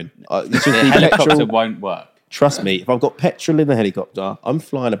where I'm going. It's just The need helicopter petrol. won't work. Trust me, if I've got petrol in the helicopter, I'm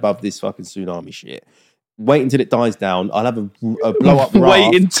flying above this fucking tsunami shit. Wait until it dies down. I'll have a blow up raft.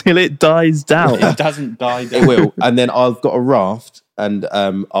 Wait until it dies down. It doesn't die down. It will. And then I've got a raft, and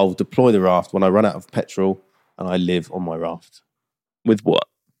I'll deploy the raft when I run out of petrol, and I live on my raft. With what?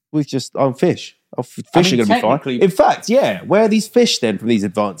 With just, fish. Fish I are mean, going to be fine. technically- In fact, yeah. Where are these fish then from these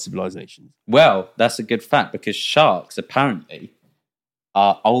advanced civilizations? Well, that's a good fact because sharks apparently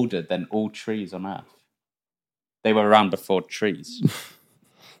are older than all trees on Earth. They were around before trees.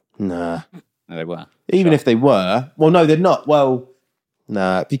 Nah. No, they were. Even if they were, well, no, they're not. Well,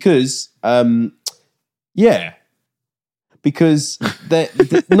 nah, because because they're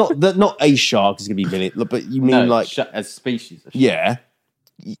not a shark is going to be million, but you mean No, like as species. Of shark. yeah.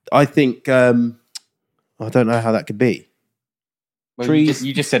 I think I don't know how that could be Well, trees-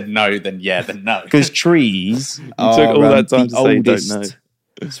 You just said no, then yeah, then no. because trees are took all that time the to say you don't oldest. know.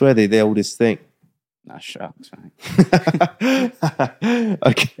 I swear they're the oldest thing. No, sharks. Right?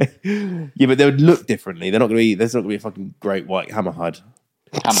 Okay, yeah, but they would look differently. They're not going to be. There's not going to be a fucking great white hammerhead.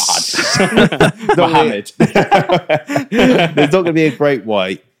 Mohammed. There's not going to be a great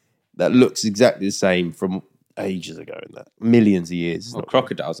white that looks exactly the same from ages ago, and that millions of years. It's Well, not-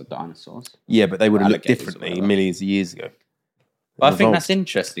 crocodiles are dinosaurs. yeah, but they would have looked alligators or differently whatever. millions of years ago. But I think Evolved. that's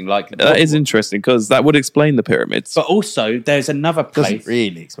interesting. Like That is interesting because that would explain the pyramids. But also, there's another Doesn't place.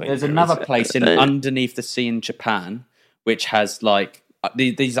 really explain. There's it, another does it? place in underneath the sea in Japan, which has like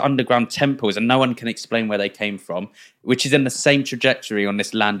these underground temples, and no one can explain where they came from. Which is in the same trajectory on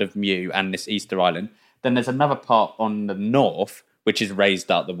this land of Mu and this Easter Island. Then there's another part on the north, which is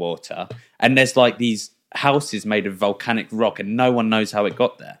raised out the water, and there's like these houses made of volcanic rock, and no one knows how it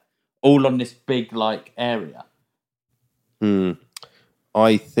got there. All on this big like area.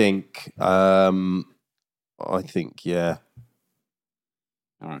 I think, yeah.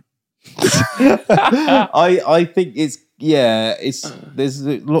 All right. I think it's there's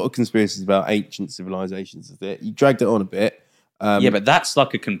a lot of conspiracies about ancient civilizations. You dragged it on a bit. Yeah, but that's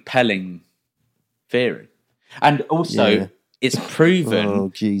like a compelling theory. And also, Yeah. it's proven Oh,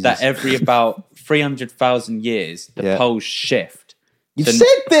 Jesus. that every about 300,000 years, the Yeah. poles shift. You've So-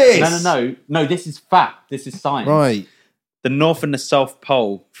 said this. No, this is fact. This is science. Right. The North and the South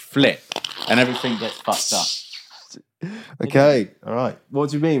Pole flip and everything gets fucked up. Okay. All right. What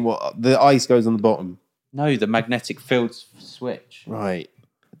do you mean? What the ice goes on the bottom? No, the magnetic fields switch. Right.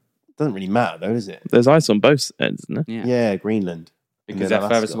 Doesn't really matter though, does it? There's ice on both ends, isn't there? Yeah. Yeah, Greenland. Because And they're then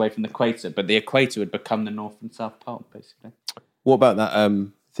furthest Alaska. away from the equator. But the equator would become the North and South Pole, basically. What about that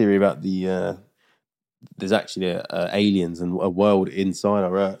theory about the there's actually aliens and a world inside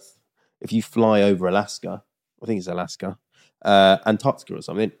our Earth? If you fly over Alaska, I think it's Alaska, Antarctica or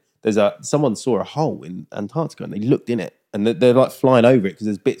something. Someone saw a hole in Antarctica and they looked in it, and they're like flying over it because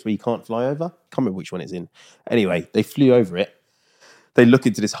there's bits where you can't fly over. Can't remember which one it's in. Anyway, they flew over it. They look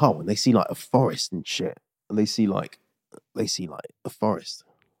into this hole and they see like a forest and shit, and they see like a forest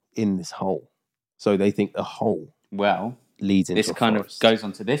in this hole. So they think the hole Well, leads into this a kind forest. of goes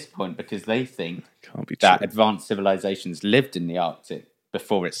on to this point because they think Can't be that true. advanced civilizations lived in the Arctic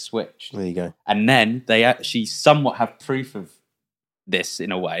before it switched. There you go. And then they actually somewhat have proof of this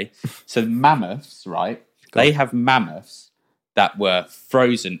in a way. So mammoths, right? They have mammoths that were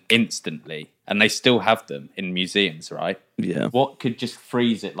frozen instantly and they still have them in museums, right? Yeah. What could just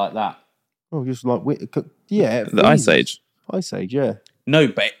freeze it like that? Oh, just like yeah, The Ice Age. Ice Age, yeah. No,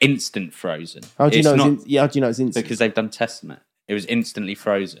 but instant frozen. How do you know? not, How do you know it's instant? because they've done tests on it. It was instantly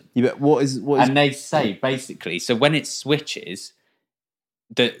frozen. Yeah, but what is? And they say basically, so when it switches,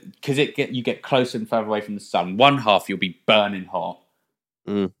 because you get closer and further away from the sun. One half you'll be burning hot.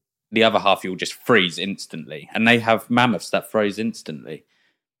 The other half you'll just freeze instantly. And they have mammoths that froze instantly.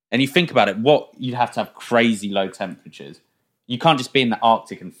 And you think about it, you'd have to have crazy low temperatures. You can't just be in the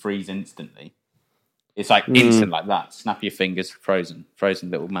Arctic and freeze instantly. It's like instant like that. Snap your fingers, frozen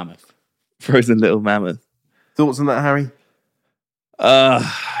little mammoth. Frozen little mammoth. Thoughts on that, Harry?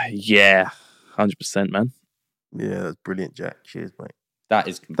 Yeah, 100%, man. Yeah, that's brilliant, Jack. Cheers, mate. That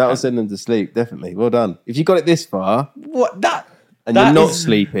is That'll send them to sleep, definitely. Well done. If you got it this far, and that you're not is-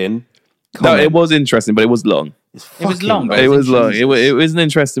 sleeping, No, it was interesting, but it was long. it's It was fucking long, but It was long. It was an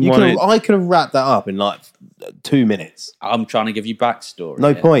interesting one. I could have wrapped that up in like 2 minutes. I'm trying to give you backstory.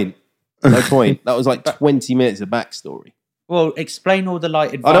 No here. point. No point. That was like 20 minutes of backstory. Well, explain all the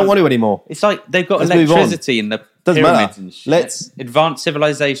like. I don't want to anymore. It's like they've got Let's move on. electricity in the Doesn't pyramids matter. and shit. Let's- advanced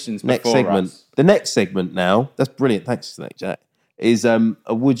civilizations Next before segment. us. The next segment now. That's brilliant. Thanks for that, Jack. Is a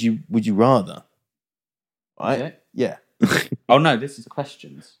would you rather? Right? Is it? Yeah. Oh no, this is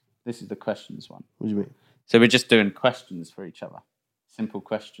questions. This is the questions one. What do you mean? So we're just doing questions for each other. Simple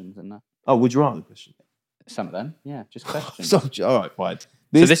questions and that. Oh, would you rather question? Some of them, yeah, just questions. So, all right, fine.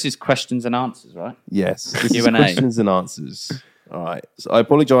 So this is questions and answers, right? Yes. This is Q&A. questions and answers. All right. So I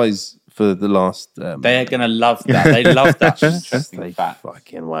apologise for the last. They are gonna love that. They love that. Interesting They fact.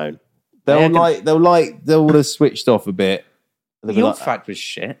 fucking won't. They're They'll have switched off a bit. They'll be Your like, fact was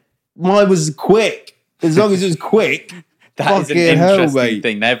shit. mine was quick. As long as it was quick. That is an Fucking hell, interesting mate.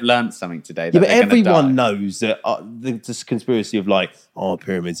 thing. They've learned something today. That Yeah, but they're gonna everyone die. knows that this conspiracy of like,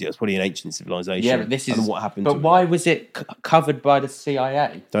 pyramids. Yeah, it's probably an ancient civilization. Yeah, but this is and what happened. But to why was it covered by the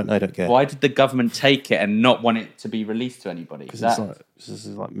CIA? Don't know. Don't care. Why did the government take it and not want it to be released to anybody? Because That- this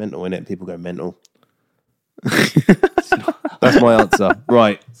is like mental, innit? People go mental. That's my answer.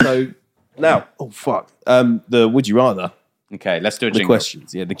 Right. So now, fuck. The would you rather? Okay, let's do a The jingle.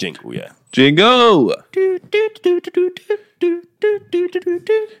 questions. Yeah, the jingle. Yeah. Jingle!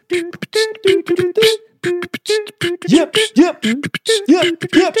 Yep.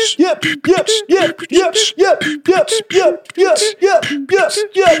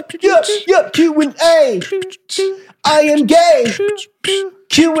 Q&A. I am gay.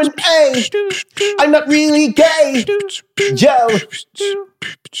 Q&A. I'm not really gay. Joe.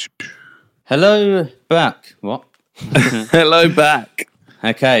 Hello, back. What? Hello back.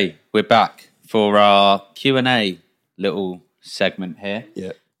 Okay, we're back for our Q&A little segment here.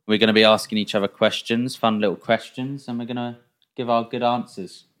 Yeah. We're going to be asking each other questions, fun little questions, and we're going to give our good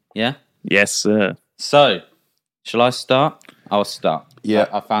answers. Yeah? Yes, sir. So, shall I start? I'll start. Yeah.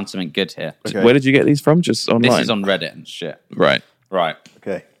 I found something good here. Okay. Where did you get these from? Just online? This is on Reddit and shit. Right. Right.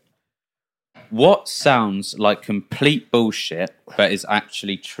 Okay. What sounds like complete bullshit but is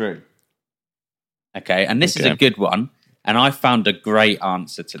actually true? Okay, and this is Okay. a good one, and I found a great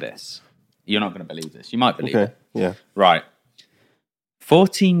answer to this. You're not going to believe this. You might believe Okay. it. Yeah. Right.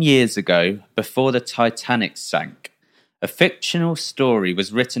 14 years ago, before the Titanic sank, a fictional story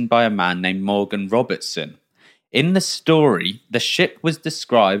was written by a man named Morgan Robertson. In the story, the ship was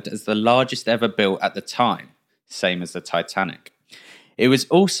described as the largest ever built at the time, same as the Titanic. It was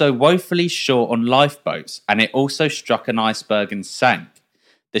also woefully short on lifeboats, and it also struck an iceberg and sank.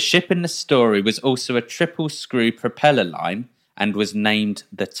 The ship in the story was also a triple-screw propeller line and was named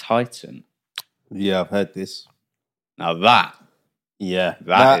the Titan. Yeah, I've heard this. Now that Yeah.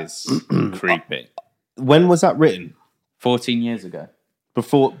 that is creepy. When was that written? 14 years ago.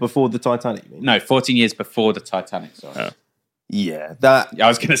 Before the Titanic, you mean? No, 14 years before the Titanic, sorry. Yeah, that. I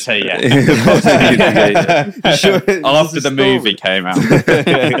was going to say, yeah. Sure, After the movie came out.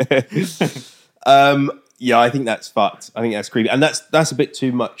 Yeah, I think that's fucked. I think that's creepy, and that's a bit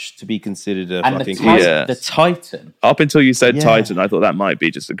too much to be considered a And fucking. Yeah. the Titan, Up until you said Yeah. Titan, I thought that might be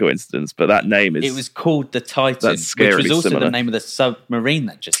just a coincidence, but that name is it was called the Titan, That's which scarily was also similar. the name of the submarine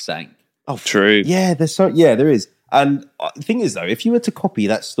that just sank. true. Yeah, there is. And the thing is, though, if you were to copy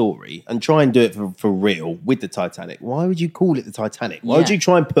that story and try and do it for real with the Titanic, why would you call it the Titanic? Why would Yeah. you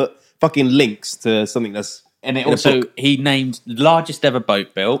try and put fucking links to something that's And it in a also, book? he named largest ever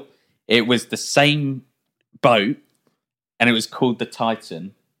boat built. It was the same boat, and it was called the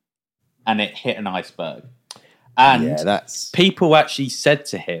Titan, and it hit an iceberg. And Yeah, that's people actually said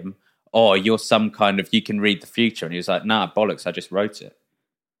to him, "Oh, you're some kind of you can read the future," and he was like, "Nah, bollocks, I just wrote it."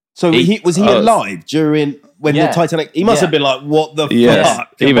 so. Was he alive during when Yeah. the Titanic? He must Yeah. have been like, "What the Yes.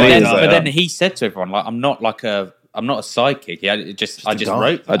 fuck?" Even But he then, was but like, then he said to everyone, "Like, I'm not a psychic. I just a guy.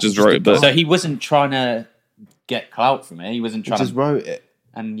 wrote. I That." just wrote, but So he wasn't trying to get clout from it. He wasn't He trying just to. wrote it.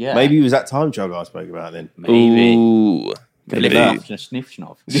 And yeah, Maybe it was that time travel I spoke about then. maybe. Ooh. Flip Maybe. off the sniff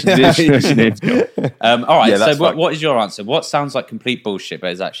schnoff. All right. Yeah, So that's fucked. what is your answer? What sounds like complete bullshit,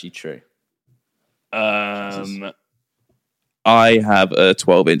 but is actually true? I have a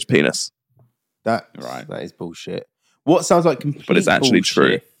 12-inch penis. That is bullshit. What sounds like complete But it's actually true.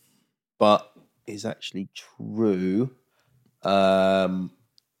 bullshit, but is actually true.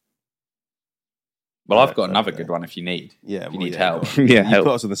 Well, I've got another good one if you need. Yeah, if you need go help. on. Yeah, You help.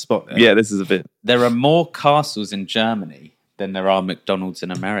 put us on the spot there. Yeah, this is a bit. There are more castles in Germany than there are McDonald's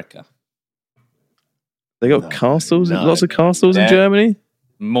in America. They got castles, no, lots of castles in There- Germany.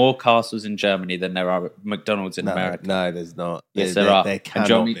 More castles in Germany than there are McDonald's in No, America. no, there's not. Yes, there are. There And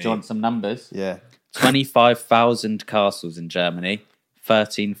cannot do you be. want some numbers? Yeah. 25,000 castles in Germany,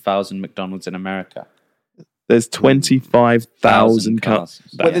 13,000 McDonald's in America. There's 25,000 castles.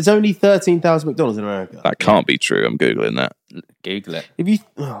 But there's only 13,000 McDonald's in America. That can't be true. I'm Googling that. Google it. If you,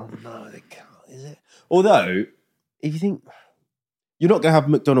 oh no, they can't. Is it? Although, if you think you're not going to have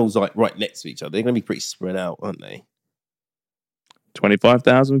McDonald's like right next to each other, they're going to be pretty spread out, aren't they?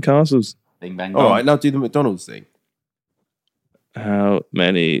 25,000 castles. Bing bang All bong. right, now do the McDonald's thing. How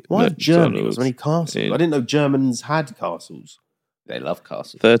many? Why Germany McDonald's was many castles? in- I didn't know Germans had castles. They love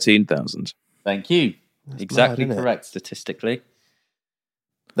castles. 13,000. Thank you. Exactly mad, isn't it? correct statistically.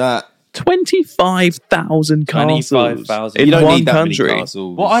 That 25,000 castles 25,000. in you don't one need that country. many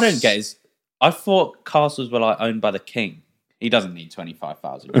castles. What I don't get is, I thought castles were like owned by the king. He doesn't need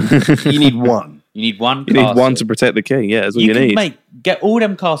 25,000. You need one. You need one You castle. need one to protect the king. Yeah, that's all you, can need. get all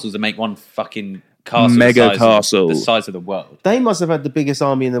them castles and make one fucking castle. Mega the size castle. the size of the world. They must have had the biggest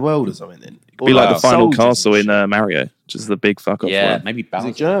army in the world or something. Then Be like the final soldiers and castle in shit. Mario, just the big fuck off Yeah, one. maybe Is Bowser.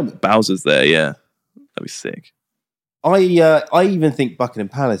 it German? Bowser's there. Yeah, that'd be sick. I even think Buckingham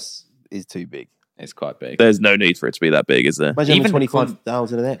Palace is too big. It's quite big. There's no need for it to be that big, is there? Imagine Even having the Queen-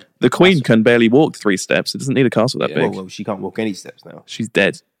 25,000 of that. The Queen can barely walk 3 steps. It doesn't need a castle that Yeah. big. Well, she can't walk any steps now. She's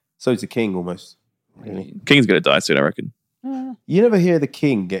dead. So is the king almost. Really. King's gonna die soon, I reckon. You never hear the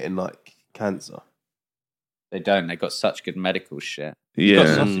king getting like cancer. They don't. They got such good medical shit. Yeah,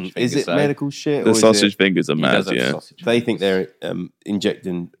 sausage Is fingers, it though. medical shit? the or is sausage it, fingers are He mad. does have Yeah, sausage they think fingers. they're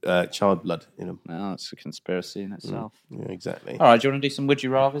injecting child blood in them. No, it's a conspiracy in itself. Yeah, exactly. All right, do you want to do some would you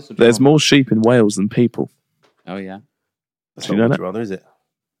rathers? or do you there's want- more sheep in Wales than people. Oh yeah. That's Do you not know would that? you rather, is it?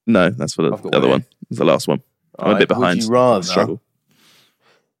 No, that's for the I've got other one. one. It's the last one. I'm a Alright, bit behind. Would you rather? Struggle.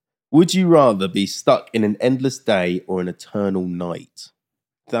 Would you rather be stuck in an endless day or an eternal night?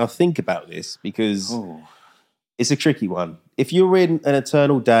 Now think about this because Oh. it's a tricky one. If you're in an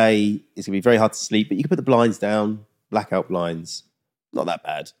eternal day, it's going to be very hard to sleep, but you can put the blinds down, blackout blinds. Not that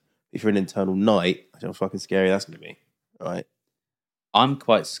bad. If you're in an eternal night, I don't know how fucking scary that's going to be. All right. I'm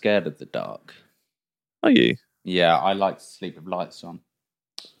quite scared of the dark. Are you? Yeah, I like to sleep with lights on.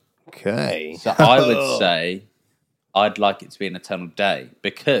 Okay. So I would say I'd like it to be an eternal day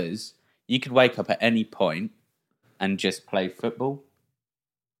because you could wake up at any point and just play football.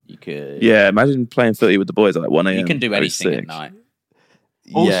 You could. Yeah, imagine playing footy with the boys at like 1 a.m. You can do That'd be anything at sick. night.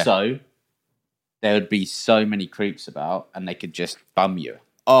 Yeah. Also, there would be so many creeps about, and they could just bum you.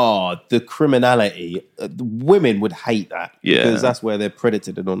 Oh, the criminality. The women would hate that. Yeah. Because that's where they're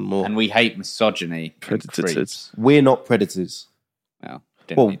predated on more. And we hate misogyny. and Predated. creeps. We're not predators. Well,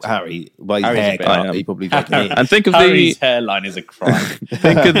 didn't Well, need to. Harry, by his Harry's a bit- haircut, I am. he probably fucking is. And think of Harry's the hairline is a crime.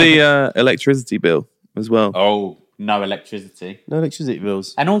 think of the electricity bill as well. Oh, no electricity. No electricity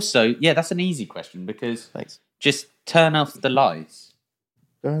bills. And also, yeah, that's an easy question because Thanks. just turn off the lights.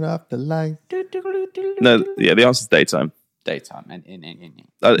 Turn off the light. No, yeah, the answer's daytime. Daytime.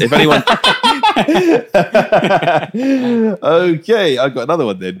 If anyone, Okay, I've got another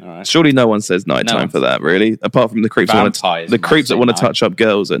one then. All right. surely no one says No nighttime one for that, really. Apart from the creeps, that Vampires the might creeps that say want to night. touch up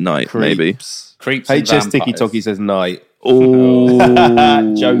girls at night, maybe. Creeps. Creeps and HS Tiki vampires. Toki says night.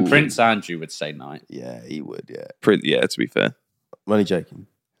 Oh, Joke. Prince Andrew would say night, Yeah, he would, yeah. yeah. To be fair, I'm only joking.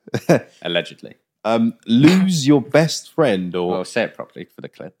 allegedly. Lose your best friend or Well, say it properly for the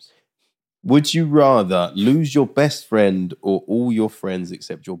clips. would you rather lose your best friend or all your friends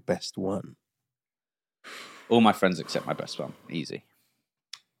except your best one? All my friends except my best one. Easy.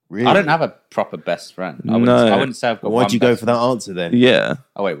 Really? I don't have a proper best friend. I No. wouldn't say I've got Why'd one you go best for that friend. answer then? yeah.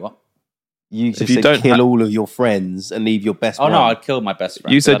 Oh, wait, what? You just you said don't kill ha- all of your friends and leave your best Oh, one. no, I'd kill my best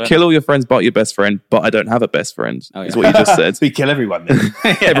friend. You 'cause I said don't- kill all your friends but your best friend, but I don't have a best friend. Oh, Is yeah. what you just said. So you kill everyone then.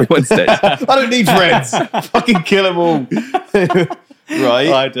 Everyone's dead. I don't need friends. Fucking kill them all.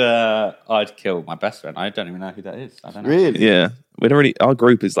 Right? I'd kill my best friend. I don't even know who that is. I don't know. Really? Yeah, we don't really. Our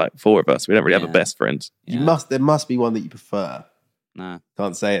group is like 4 of us. We don't really have a Yeah. best friend. There must be one that you prefer. No.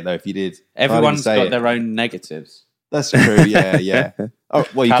 Can't say it though. If you did, Everyone's got their own negatives. That's true. Yeah. Oh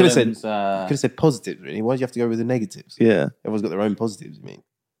well, you could have said Callum's, positives. Really, why do you have to go with the negatives? Yeah. Everyone's got their own positives. I mean,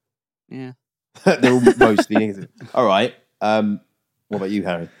 yeah. they're all mostly negative. All right. What about you,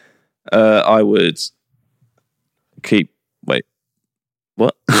 Harry? I would keep. Wait.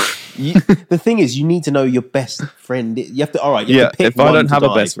 What? The thing is, you need to know your best friend. You have to. All right. You have to pick if I one don't to have a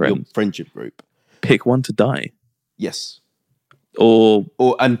die best from your friend. friendship group. Pick one to die, Yes. or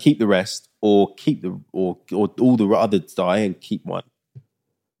And keep the rest, or keep the or all the others die and keep one.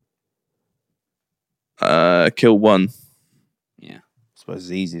 kill one. Yeah. I suppose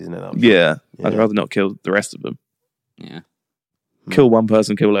it's easy, isn't it? Yeah. Yeah. I'd rather not kill the rest of them. Yeah. Kill one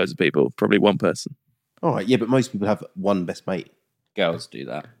person, kill loads of people. Probably one person. All right. Yeah, but most people have one best mate. Girls do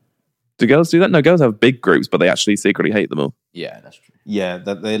that. Do girls do that? No, girls have big groups, but they actually secretly hate them all. Yeah, that's true. Yeah,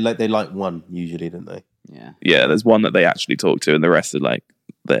 they like one usually, don't they? Yeah. Yeah, there's one that they actually talk to, and the rest are like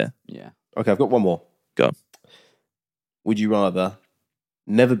there. Yeah. Okay, I've got one more. Go on. Would you rather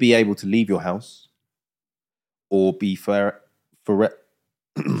never be able to leave your house, or be for Start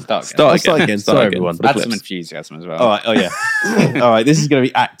again. Start Start again. Start Sorry, again everyone. for the Add some clips. enthusiasm as well. All right. Oh yeah. All right. This is going to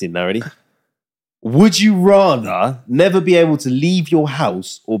be acting now. Ready? Would you rather never be able to leave your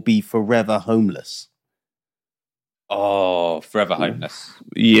house or be forever homeless? Oh, forever homeless.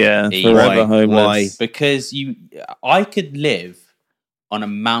 Yeah, Easy. forever Why? homeless. Why? Because I could live on a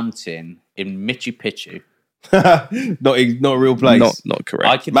mountain in Machu Picchu. not a real place. Not correct.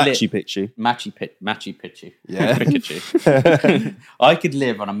 I could Machu live Picchu. Machu Picchu. Yeah. Pikachu. I could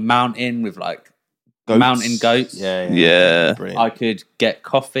live on a mountain with like mountain goats. Yeah. Brilliant. I could get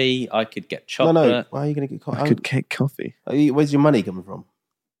coffee. I could get chocolate. No. Why are you going to get I could get coffee. Where's your money coming from?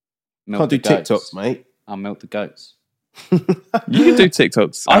 Milk Can't do the goats. TikToks, mate. I'll milk the goats. You can do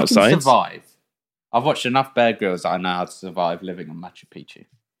TikToks I outside. can survive. I've watched enough Bear Grylls that I know how to survive living on Machu Picchu.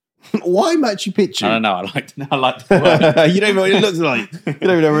 Why Machu Picchu? I don't know. I like the word. You don't even know what it looks like. You don't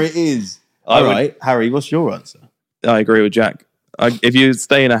even know where it is. I All would- right, Harry, what's your answer? I agree with Jack. If you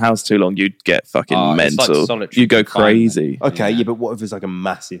stay in a house too long, you'd get fucking It's like mental. solitary You go confinement. crazy. Okay, Yeah. yeah, but what if it's like a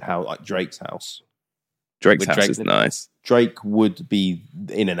massive house, like Drake's house? Drake's Would house Drake is live- nice. Drake would be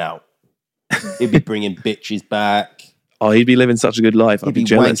in and out. He'd be bringing bitches back. Oh, he'd be living such a good life. He'd I'd be be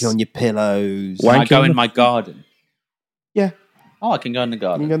jealous. wanking on your pillows. Can I go Wanking? in my garden? Yeah, Oh, I can go in the you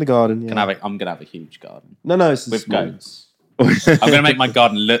garden. can go in the garden. Yeah. I'm gonna have a huge garden No, it's with small. goats. I'm gonna make my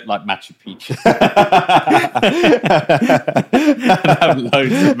garden look like Machu Picchu and have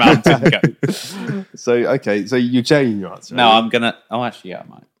loads of mountain goats. So you're changing your answer. No, right? I'm gonna. Oh, actually, yeah, I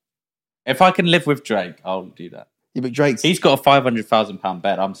might. If I can live with Drake, I'll do that. Yeah, but Drake's He's got a £500,000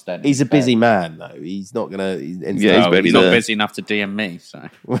 bed. I'm staying. in he's a his bed. busy man though. He's not gonna. Yeah, he's No, barely he's not there. busy enough to DM me, so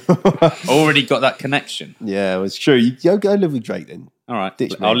already got that connection. Yeah, well, it's true. You go live with Drake then. All right,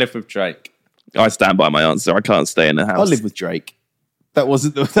 Ditch me. I'll live with Drake. I stand by my answer. I can't stay in a house. I'll live with Drake. That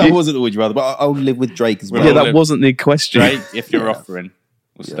wasn't the would you rather, but I'll live with Drake as well. Yeah, I'll that live- wasn't the question. Drake, if you're Yeah. offering,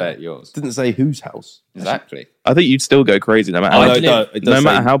 we'll stay at yours. Didn't say whose house. Exactly. I think you'd still go crazy no matter, I how, live- it no does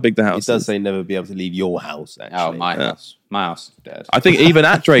matter say- how big the house It does is. say never be able to leave your house. Actually, Oh, my house. My house is dead. I think even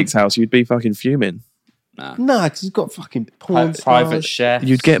at Drake's house, you'd be fucking fuming. Nah. Nah, because he's got fucking porn Private stars. chef.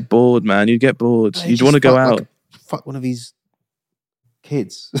 You'd get bored, man. You'd get bored. Hey, You'd just want to go fuck, out. like, fuck one of his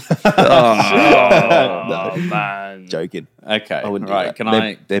kids. Oh, No, man. joking. Okay. I wouldn't do Right. that.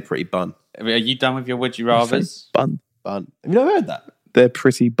 Can They're pretty bun. Are you done with your would you rather's? Bun. Bun. Have you never heard that? They're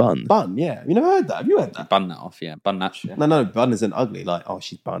pretty bun. Bun, yeah. Have you never heard that? Have you heard that? Bun that off. Yeah. Bun that shit. No, bun isn't ugly. Like, oh,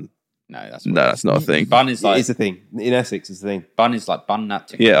 she's bun. No, that's No, that's not a thing. Bun is like It's a thing. In Essex, it's a thing. bun is like bun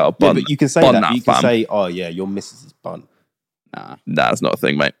that. Yeah, I'll Yeah, bun. but you can say bun that. that You can fam. say, oh, yeah, your missus is bun. Nah. Nah, that's not a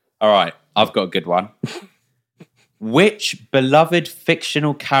thing, mate. All right. I've got a good one. Which beloved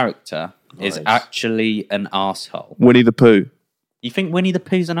fictional character is Nice. actually an arsehole? Winnie the Pooh. You think Winnie the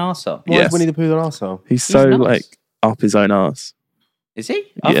Pooh's an arsehole? Why Yes. is Winnie the Pooh an arsehole? He's so nice. like up his own ass. Is he?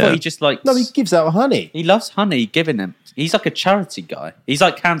 I Yeah. thought he just like. No, he gives out honey. He loves honey giving him. He's like a charity guy. He's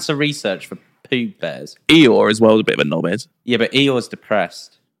like cancer research for poo bears. Eeyore as well is a bit of a knobhead. Yeah, but Eeyore's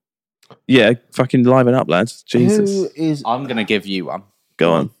depressed. Yeah, fucking liven up, lads. Jesus. Who is... I'm going to give you one.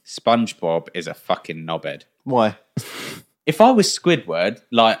 Go on. SpongeBob is a fucking knobhead. Why? If I was Squidward,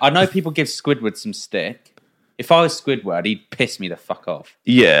 like, I know people give Squidward some stick. If I was Squidward, he'd piss me the fuck off.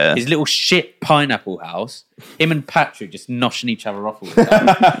 Yeah. His little shit pineapple house, him and Patrick just noshing each other off all the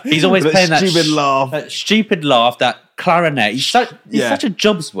time. He's always That playing that stupid laugh. that stupid laugh, that clarinet. He's such a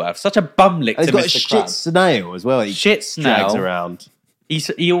job's worth, such a bum lick And to he's got a Mr. shit Krabs. snail as well. He Shit drags snail. around.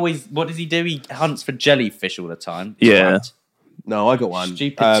 He always, what does he do? He hunts for jellyfish all the time. Yeah. Twat. No, I got one.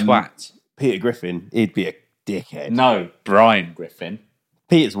 Stupid twat. Peter Griffin, he'd be a dickhead. No, Brian Griffin.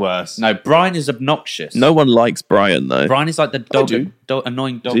 Peter's worse. No, Brian is obnoxious. No one likes Brian though. Brian is like the do.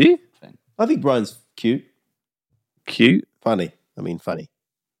 annoying dog Do you? thing. I think Brian's cute. Cute. Funny. Funny.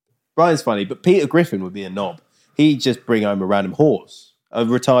 Brian's funny, but Peter Griffin would be a knob. He'd just bring home a random horse, a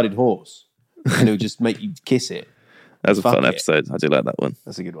retarded horse, and he'll just make you kiss it. That was a Fuck fun it. episode. I do like that one.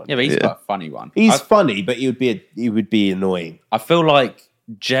 That's a good one. Yeah, but he's Yeah. quite a funny one. He's funny, but he would be annoying. I feel like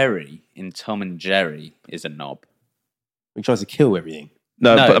Jerry in Tom and Jerry is a knob. He tries to kill everything.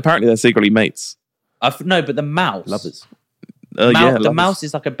 No, No. but apparently they're secretly mates. No, but the mouse. Lovers. Yeah, The lovers. mouse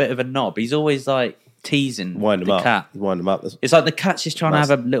is like a bit of a knob. He's always like teasing Wind him the up. cat. You wind him up. That's It's like the cat's just trying Nice.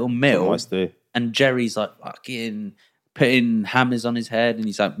 to have a little meal, nice to do. and Jerry's like fucking putting hammers on his head, and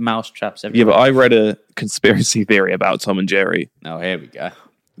he's like mouse traps Yeah, everywhere. but I read a conspiracy theory about Tom and Jerry Oh, here we go.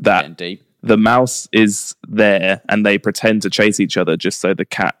 that Getting deep. the mouse is there and they pretend to chase each other just so the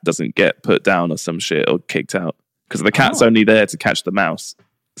cat doesn't get put down or some shit or kicked out. Because the cat's only there to catch the mouse.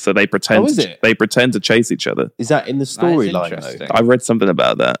 So they pretend is it? they pretend to chase each other. Is that in the storyline interesting. though? I read something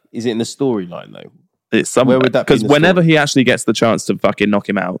about that. Is it in the storyline though? It's somewhere Where would that be in because the whenever story? he actually gets the chance to fucking knock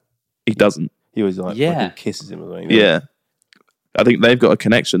him out, he doesn't. He was like, Yeah. fucking kisses him or something. Yeah. I think they've got a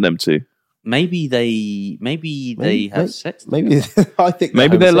connection, them two. Maybe they have sex. Maybe I think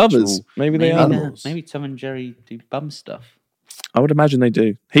Maybe they're homosexual- lovers. Maybe they Maybe, are. animals. maybe Tom and Jerry do bum stuff. I would imagine they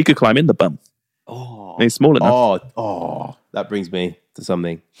do. He could climb in the bum. Oh, He's small enough. That brings me to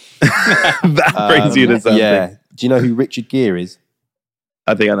something. That brings you to something. Yeah. Do you know who Richard Gere is?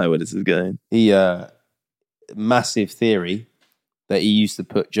 I think I know where this is going. He massive theory that he used to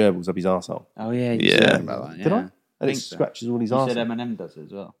put gerbils up his arsehole. oh yeah, you Yeah. said about that. Did I? yeah. And it think so. scratches all his You said arsehole. Eminem does it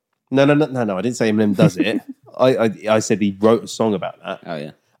as well. No. I didn't say Eminem does it. I said he wrote a song about that. Oh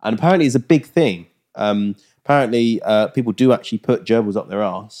yeah. And apparently it's a big thing. Apparently people do actually put gerbils up their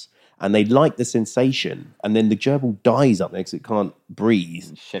arse and they like the sensation. And then the gerbil dies up there because it can't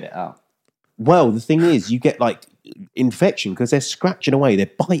breathe. Shit it out. Well, the thing is, you get like infection because they're scratching away. They're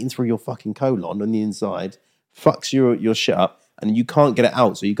biting through your fucking colon on the inside, fucks your shit up, and you can't get it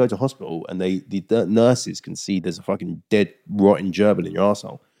out. So you go to hospital, and the nurses can see there's a fucking dead, rotten gerbil in your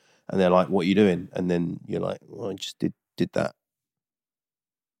arsehole. And they're like, "What are you doing?" And then you're like, "Well, I just did that."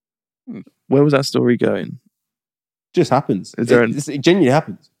 Where was that story going? Just happens. Is there it genuinely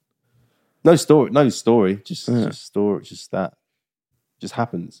happens. No story. Just story. Just that. Just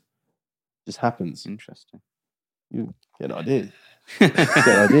happens. Just happens. Interesting. You get ideas. Get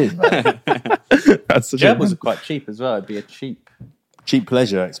ideas. Man. That's such Gerbils are quite cheap as well. It'd be a cheap, Cheap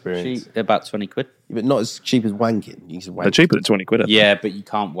pleasure experience, about 20 quid. but not as cheap as wanking. You can wank. They're cheaper than 20 quid. I think. Yeah, but you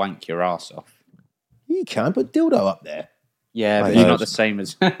can't wank your ass off. You can put dildo up there. Yeah, I but it's heard. not the same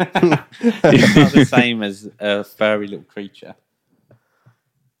as it's not the same as a furry little creature.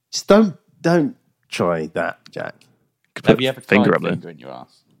 Just don't try that, Jack. Put Have you ever finger tried up there? finger in your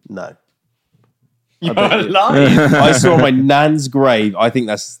ass? No. You're bet you- lying. I saw my nan's grave. I think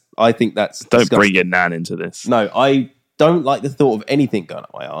that's Don't disgusting. bring your nan into this. No, I don't like the thought of anything going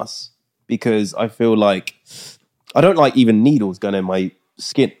up my ass because I feel like I don't like even needles going in my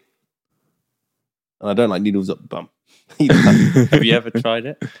skin, and I don't like needles up the bum. either. Have you ever tried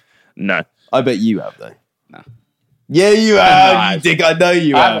it? No. I bet you have though. No. Yeah, you No, have. I You dick. I know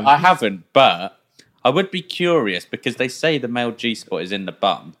you have. I haven't, but I would be curious because they say the male G spot is in the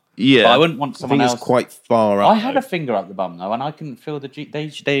bum. Yeah. But I wouldn't want I someone think else. it's quite far up. I had though. a finger up the bum though, and I couldn't feel the G.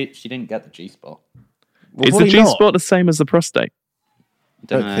 She didn't get the G spot. Well, Is the probably G not. spot the same as the prostate? I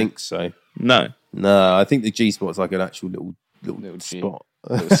don't think so. No. No, I think the G spot's like an actual little G. spot.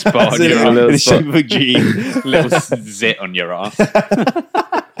 Little spot on It's your in little the spot. shape of a G. little zit on your ass.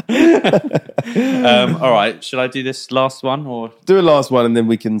 All right, should I do this last one or? Do a last one and then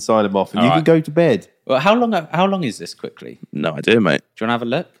we can sign them off, and All you can right. go to bed. Well, how long is this? Quickly, No idea, mate. do you want to have a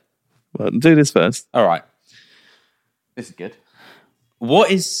look? Well, do this first. All right, this is good. What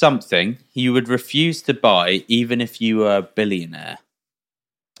is something you would refuse to buy even if you were a billionaire?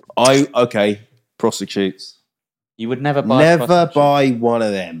 Prostitutes. You would never buy. a Never prostitute. buy one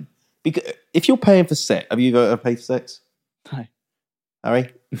of them. Because if you're paying for sex, have you ever paid for sex, No.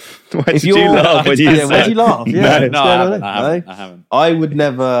 Harry? Why If did you you're- laugh when you Yeah, why'd said you laugh? Yeah, No. what's No, going on I there? haven't. No? I haven't. I would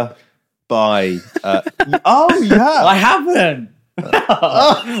never buy. Oh, you have. I haven't. I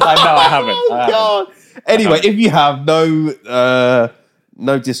haven't. Oh, I haven't. God. Anyway, if you have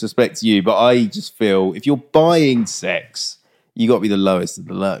no disrespect to you, but I just feel if you're buying sex, you got to be the lowest of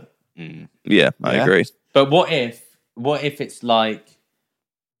the low. Yeah, I Yeah? agree. But what if it's like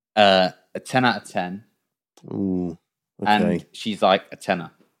a 10 out of 10 Ooh, okay. and she's like a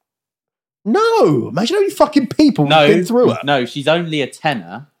tenner? No, imagine how many fucking people No, have been through it. no, she's only a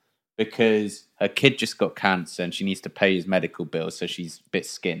tenner, because her kid just got cancer and she needs to pay his medical bills, so she's a bit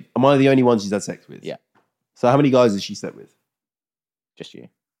skint. Am I the only one she's had sex with? Yeah. So how many guys has she slept with? Just you.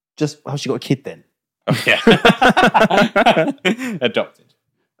 Just how she got a kid then? Oh, yeah. Adopted.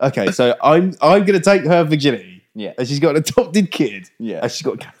 Okay, so I'm going to take her virginity. Yeah. And she's got an adopted kid. Yeah. And she's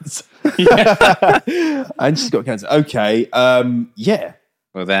got cancer. Yeah. And she's got cancer. Okay. Yeah.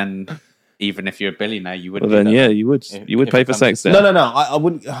 Well, then, even if you're a billionaire, you would. Well, then, yeah, you would. You would if pay it for comes sex to- then. No. I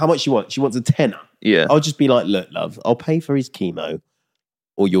wouldn't. How much she wants? She wants a tenner. Yeah. I'll just be like, look, love, I'll pay for his chemo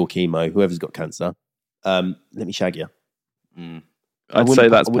or your chemo, whoever's got cancer. Let me shag you. I'd say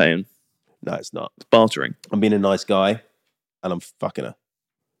that's paying. No, it's not. It's bartering. I'm being a nice guy and I'm fucking her.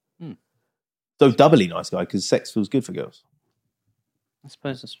 So doubly nice guy because sex feels good for girls. I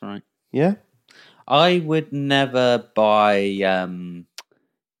suppose that's right. Yeah? I would never buy. I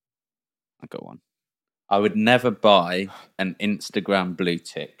got one. I would never buy an Instagram blue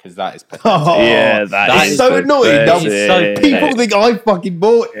tick because that is pathetic. Yeah, that is is so annoying. pathetic. It's so People pathetic. think I fucking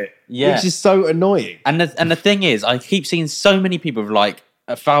bought it. Yeah. Which is so annoying. And the thing is, I keep seeing so many people with like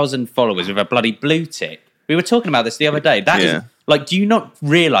 1,000 followers with a bloody blue tick. We were talking about this the other day. That is Yeah. like, do you not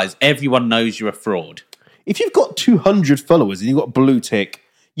realise everyone knows you're a fraud? If you've got 200 followers and you've got a blue tick,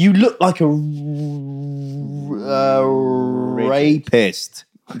 you look like a rapist.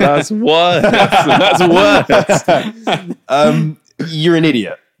 That's worse. That's worse. You're an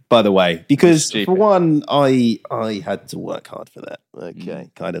idiot, by the way, because Stupid. for one, I had to work hard for that. Okay,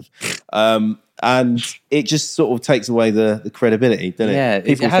 kind of, and it just sort of takes away the credibility, doesn't it? Yeah,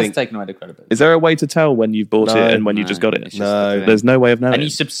 People it has think, taken away the credibility. Is there a way to tell when you've bought No, it and when you no, just got it? it's just No. the thing. There's no way of knowing. And you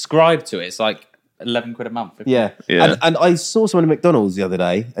subscribe to it. It's like 11 quid a month. yeah. Yeah. And I saw someone at McDonald's the other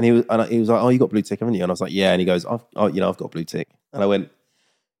day, and he was like, "Oh, you got blue tick, haven't you?" And I was like, "Yeah." And he goes, "I've got blue tick." And I went,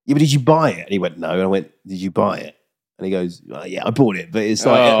 "Yeah, but did you buy it?" And he went, "No." And I went, "Did you buy it?" And he goes, "Yeah, I bought it." But it's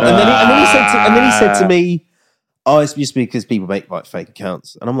like, Oh. and then he said to me, "Oh, it's just because people make like fake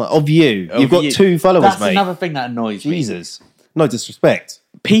accounts." And I'm like, "Of you, you've got you. 2 followers, That's mate." another thing that annoys me. Jesus, no disrespect.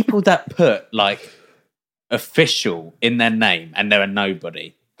 People that put like official in their name and they're a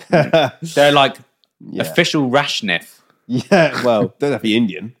nobody. They're like official Rashnif. Yeah, well, don't have to be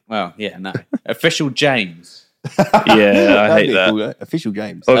Indian. Well, yeah, no. Official James. Yeah, I That'd hate be that. cool, Official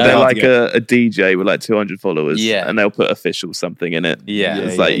James. Or they're Hard like to get. a DJ with like 200 followers, Yeah. and they'll put official something in it. Yeah.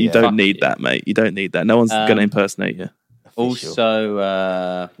 It's Yeah, like you yeah. don't Fuck need you. that, mate. You don't need that. No one's going to impersonate you. Also,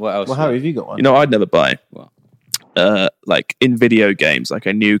 what else? Well, Harry, have you got one? You know, I'd never buy. What? Like in video games, like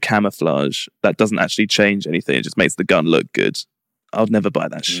a new camouflage that doesn't actually change anything; it just makes the gun look good. I'd never buy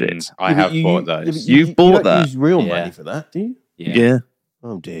that shit. I have bought those. You've bought don't that? Use real Yeah. money for that, do you? Yeah.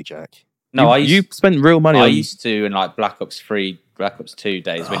 Oh dear, Jack. No, you spent real money I on. used to in like Black Ops 3, Black Ops 2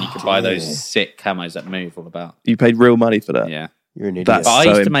 days when you could buy those sick camos that move all about. You paid real money for that. Yeah. You're an idiot. That's But I so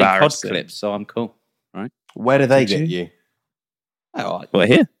used to make COD embarrassing. clips, so I'm cool. Where do they Did get you? you? Oh, Well,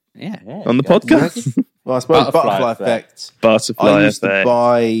 here yeah. on the podcast, Well, I suppose Butterfly Butterfly Effect. Effect. butterfly I used to effect.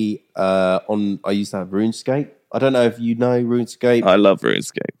 buy I used to have RuneScape. I don't know if you know RuneScape. I love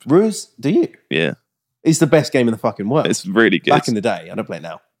RuneScape. Do you? Yeah, It's the best game in the fucking world. it's really good. Back in the day, I don't play it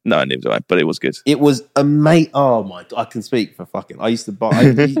now. No, neither do I, but it was good. It was amazing. Oh my! I can speak for fucking. I used to buy.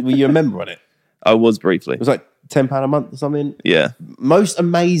 Will you remember on it? I was briefly. It was like £10 a month or something. Yeah, Most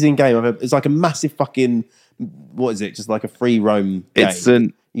amazing game I've ever. It's like a massive fucking. What is it? Just like a free roam game. it's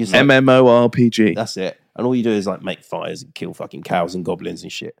an You just like- MMORPG. That's it. And all you do is like make fires and kill fucking cows and goblins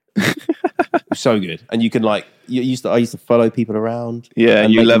and shit. It's so good. And you can like I used to follow people around. Yeah,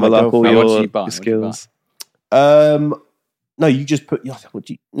 and you make them level my up all girlfriend. What did your you buy? What did you skills. No, you just put.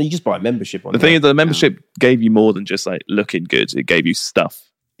 You just buy a membership on. The there. thing is, the membership gave you more than just like looking good. It gave you stuff.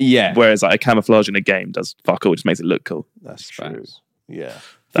 yeah, Whereas like a camouflage in a game does fuck all, it just makes it look cool. that's true. Thanks. Yeah,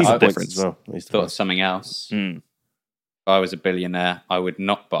 That's FIFA the points difference. as well. I used to Thought buy. of something else. Mm. If I was a billionaire, I would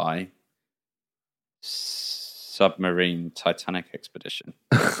not buy submarine Titanic expedition.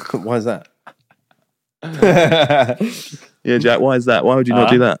 Why is that? Yeah, Jack. Why is that? Why would you not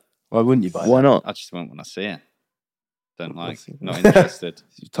do that? Why wouldn't you buy? Why not? I just won't want to see it. Don't like. see it. Not interested.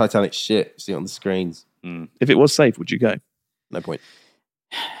 That? Titanic shit. See it on the screens. If it was safe, would you go? No point.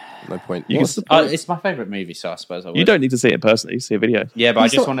 No point. You What's can- the point? It's my favourite movie, so I suppose I would. You don't need to see it in person. You see a video. Yeah, but I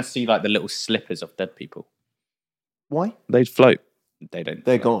It's just not- want to see like the little slippers of dead people. Why? They'd float. They don't.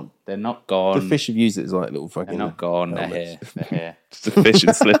 They're float. gone. They're not gone. The fish have used it as like little fucking. They're not gone. They're here. helmets. They're here. Just a fish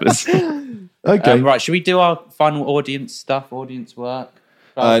in slippers. Okay. Right, should we do our final audience stuff? Audience work?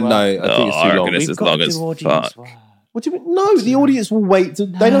 No, I think it's Oh, too I long. reckon it's We've as got long to as do audience fuck. work. What do you mean? No, the audience will wait.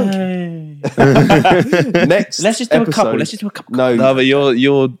 They don't. Next, Let's just do episode. a couple. Let's just do a couple. No, No, but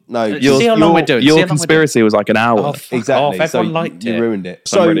See how long we're doing. See how your long we're conspiracy was like an hour. Oh, fuck exactly. off. Everyone liked you it. ruined it. I'm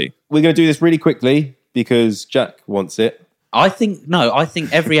So ready. we're going to do this really quickly because Jack wants it. I think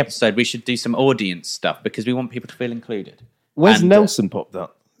every episode we should do some audience stuff because we want people to feel included. Wes And, Nelson popped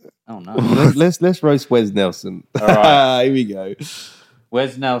up. Oh no. let's roast Wes Nelson. All right. Here we go.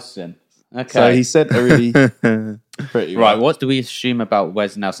 Where's Nelson? Okay. So he said a really pretty right, what do we assume about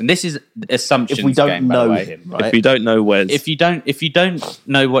Wes Nelson? This is assumptions If we don't game, by the know way. him, right? If you don't know Wes, If you don't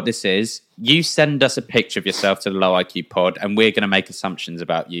know what this is, you send us a picture of yourself to the Low IQ Pod, and we're going to make assumptions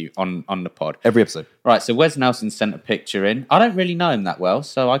about you on the pod. Every episode. Right, so Wes Nelson sent a picture in. I don't really know him that well,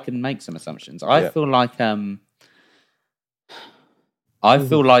 so I can make some assumptions. I feel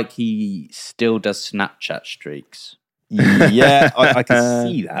like he still does Snapchat streaks. Yeah, I can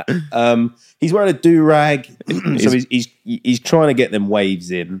see that. He's wearing a do-rag, so he's trying to get them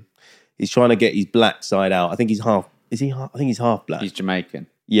waves in. He's trying to get his black side out. I think he's half. Is he half? I think he's half black. He's Jamaican.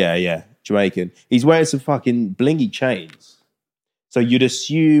 Yeah, Jamaican. He's wearing some fucking blingy chains. So you'd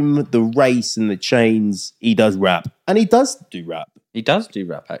assume the race and the chains. He does rap, and he does do rap. He does do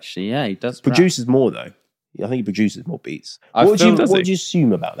rap, actually. Yeah, he does. Produces more though. I think he produces more beats. I What feel- would you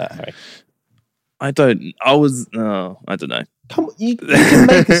assume about that, Harry? I don't know. Come on, you can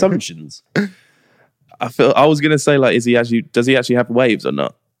make assumptions. I was gonna say like, does he actually have waves or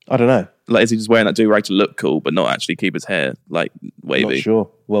not? I don't know. Like, is he just wearing that do-rag to look cool, but not actually keep his hair like wavy? Not sure.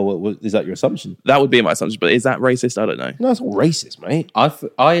 Well, is that your assumption? That would be my assumption, but is that racist? I don't know. No, it's not racist, mate.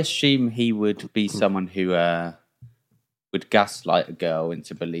 I assume he would be someone who would gaslight a girl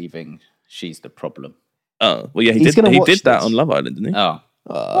into believing she's the problem. Oh, well, yeah, He's he gonna did watch that this. on Love Island, didn't he? Oh,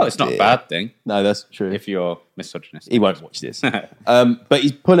 well, it's not a dear. bad thing No, that's true. if you're misogynistic. He won't watch this. But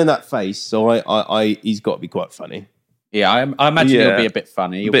he's pulling that face, so I he's got to be quite funny. Yeah, I imagine Yeah. he'll be a bit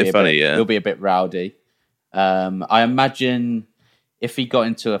funny. He'll bit be funny, yeah. He'll be a bit rowdy. I imagine if he got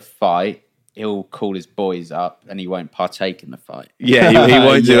into a fight, he'll call his boys up and he won't partake in the fight. Yeah, he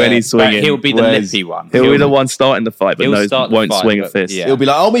won't do Yeah. any But swinging. he'll be the Whereas lippy one. He'll be the one starting the fight, but he'll no, start the won't fight, swing a but- fist. yeah. He'll be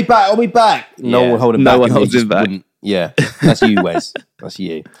like, "I'll be back, I'll be back." No Yeah. one will hold him No back. one and he holds just him back. wouldn't. Yeah, that's you, Wes. That's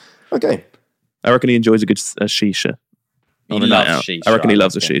you. Okay, I reckon he enjoys a good shisha. He on a night loves out. shisha, I reckon he I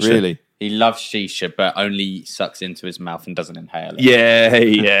loves a reckon. shisha. really. He loves shisha, but only sucks into his mouth and doesn't inhale it.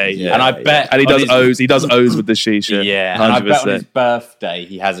 Yeah. And I bet, And he on does his- O's. He does O's with the shisha. Yeah, and I bet on his 100%. birthday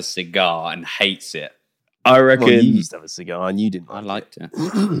he has a cigar and hates it. I Well, reckon. you used to have a cigar and you didn't. I liked it.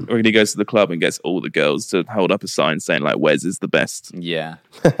 I reckon he goes to the club and gets all the girls to hold up a sign saying like Wes is the best. Yeah.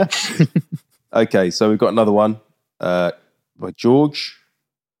 Okay, so we've got another one by George.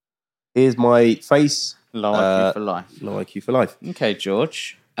 Here's my face. Low IQ for life. Low IQ for life. Okay,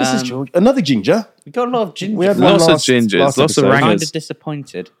 George. This is George. Another ginger. We got a lot of ginger. We had one Lots of last gingers, lots of episode. rangers. Kind of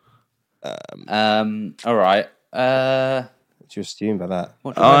disappointed. All right. What do you assume about that?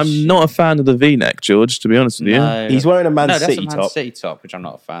 What do I I'm not a fan of the V-neck, George. To be honest with you, No. He's wearing a Man No, that's City a Man top. City top, which I'm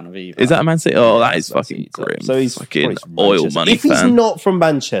not a fan of either. is that a Man City? Oh, that is Man fucking City top. grim. So he's fucking probably oil Manchester. money If he's fan. not from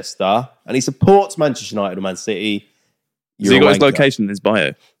Manchester and he supports Manchester United or Man City, So you're you got a his wanker. location in his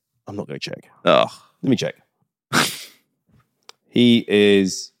bio. I'm not going to check. Oh, Let me check. He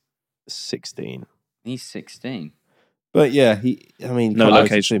is 16. He's 16. But yeah, I mean, No can't go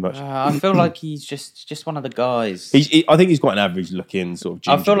location. too much. I feel like he's just one of the guys. I think he's quite an average looking sort of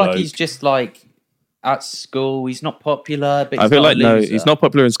ginger I feel like bloke. he's just like at school. He's not popular, but I he's feel not like a no, loser. he's not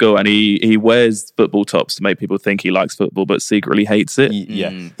popular in school, and he wears football tops to make people think he likes football, but secretly hates it.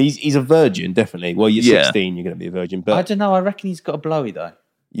 Yeah, he's a virgin, definitely. Well, you're Yeah. 16, you're going to be a virgin, I but don't know. I reckon he's got a blowy though.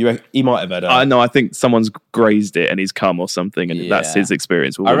 he might have had I a... know. I think someone's grazed it and he's come or something, and that's Yeah. his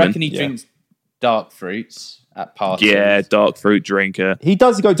experience with I women. reckon he drinks dark fruits at parties. Yeah, dark fruit drinker. He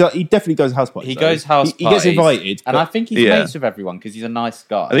definitely goes house parties. He though. goes house He gets parties, invited. and but- I think he's Yeah. mates with everyone because he's a nice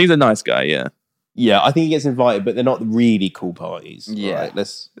guy. I think he's a nice guy. Yeah. Yeah, I think he gets invited, but they're not really cool parties. Yeah. Right,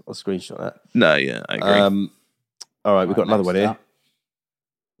 I'll screenshot that. No. Yeah, I agree. All right, we've got another one next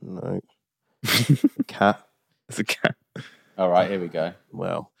here. up. No. Cat. It's a cat. All right, here we go.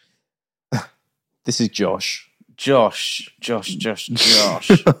 Well, this is Josh. Josh. He's got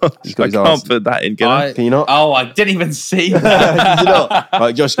I his can't arse. put that in. Can I? Can you not? Oh, I didn't even see Did that. you not?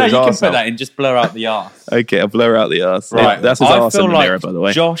 Right, Josh No, goes you can arse put out. that in. Just blur out the arse. Okay, I'll blur out the arse. Right, That's his I arse in feel the like mirror, by the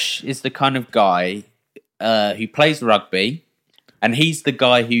way. Josh is the kind of guy who plays rugby, and he's the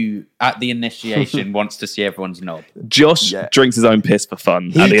guy who, at the initiation, wants to see everyone's knob. Josh Yeah. drinks his own piss for fun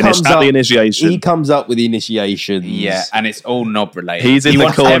He at the comes at up- the initiation. He comes up with the initiations. Yeah, and it's all knob related. He's in he the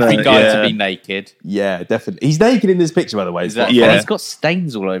wants corner, every guy yeah. to be naked. Yeah, definitely. He's naked in this picture, by the way. Is that, Yeah. He's got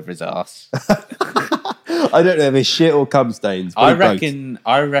stains all over his ass. I don't know if it's shit or cum stains. I Probably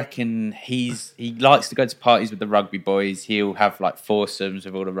reckon he likes to go to parties with the rugby boys. He'll have like foursomes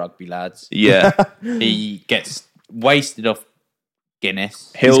with all the rugby lads. Yeah. He gets wasted off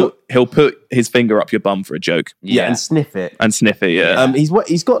Guinness. He'll put his finger up your bum for a joke. Yeah, and sniff it. And sniff it, yeah.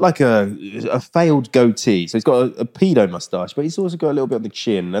 He's got like a failed goatee, so he's got a pedo mustache, but he's also got a little bit on the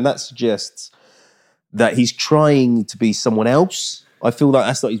chin, and that suggests that he's trying to be someone else. I feel like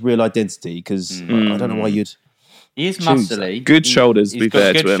that's not his real identity because I don't know why you'd. He is muscly. Good shoulders, He's be got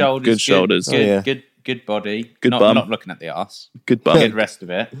fair good to him. shoulders, Good shoulders. Good body. Good bum. Not looking at the arse. Good bum. Good rest of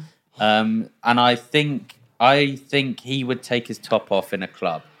it. And I think he would take his top off in a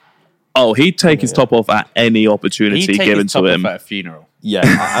club. Oh, he'd take his top off at any opportunity He'd take given his top to him. off at a funeral.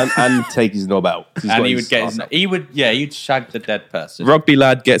 Yeah, and take his knob out. And he would he'd shag the dead person. Rugby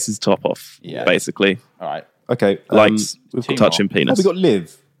lad gets his top off, basically. All right. Okay. Likes we've two touching more. penis. we got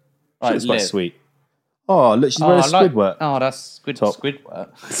Liv. Right, She's quite Liv. sweet. Oh, look, she's wearing a Squidward. That's Top. Squidward.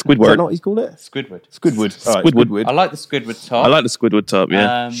 Is that Squidward. not what he's called it? Squidward. Squidward. All right, Squidward. I like the Squidward top. I like the Squidward top,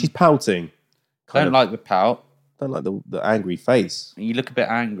 yeah. She's pouting. Don't like the pout. Don't like the angry face. You look a bit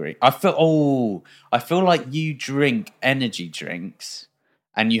angry. I feel like you drink energy drinks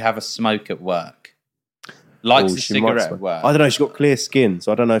and you have a smoke at work. Likes a She might cigarette smoke. at work. I don't know. She's got clear skin,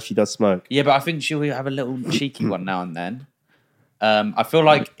 so I don't know if she does smoke. Yeah, but I think she'll have a little cheeky one now and then. I feel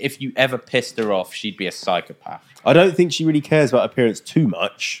like if you ever pissed her off, she'd be a psychopath. I don't think she really cares about appearance too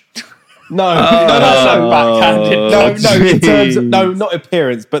much. No, That's so backhanded. no. In terms of not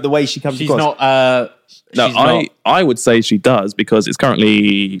appearance, but the way she comes She's across. not. I would say she does because it's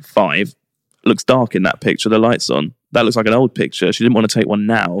currently 5. Looks dark in that picture, the light's on. That looks like an old picture. She didn't want to take one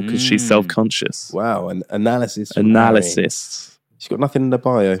now because she's self-conscious. Wow, an analysis. She's got nothing in her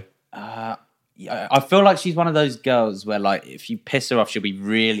bio. I feel like she's one of those girls where, like, if you piss her off, she'll be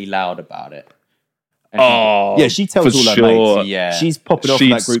really loud about it. And Yeah, she tells all her sure. mates. Yeah. She's popping off in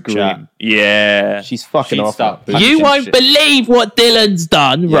that group chat. Yeah. She's fucking She'd off. start that. punching You won't shit. believe what Dylan's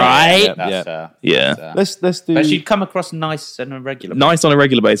done, right? That's her. Yeah. That's her. Let's do. But she'd come across nice and a regular. Nice on a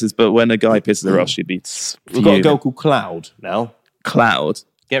regular basis, but when a guy pisses her off, she'd be We've got a girl called Cloud now. Cloud.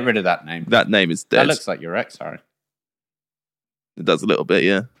 Get rid of that name. That name is dead. That looks like your ex, Harry. It does a little bit,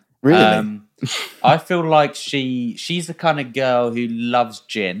 yeah. Really? I feel like she's the kind of girl who loves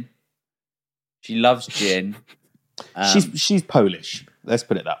gin. She loves gin. She's Polish. Let's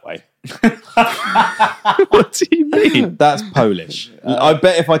put it that way. What do you mean? That's Polish. I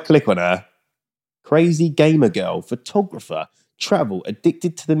bet if I click on her, crazy gamer girl, photographer, travel,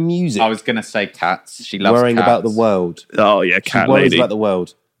 addicted to the music, I was going to say cats. She loves worrying cats. about the world. Oh, yeah, She cat worries lady. about the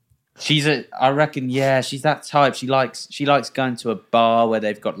world. I reckon, yeah, she's that type. She likes going to a bar where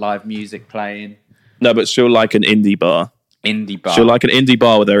they've got live music playing. No, but she'll like an indie bar. Indie bar. She'll like an indie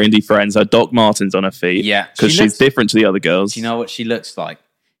bar with her indie friends. Her Doc Martens on her feet. Yeah. Because She she's looks- different to the other girls. Do you know what she looks like?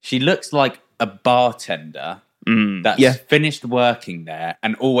 She looks like a bartender that's Yeah. finished working there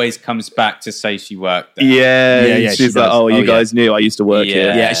and always comes back to say she worked there. Yeah, she she's like, does. oh, you Oh, guys knew I used to work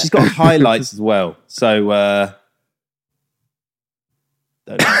here. Yeah, she's got highlights as well. So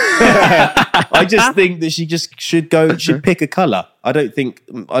don't know. I just think that she just should pick a colour. I don't think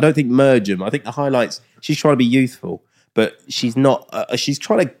merge them. I think the highlights. She's trying to be youthful, but she's not. She's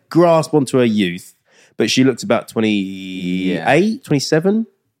trying to grasp onto her youth, but she looks about 28, 27.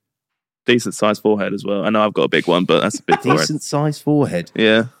 Decent sized forehead as well. I know I've got a big one, but that's a bit for it. Decent sized forehead.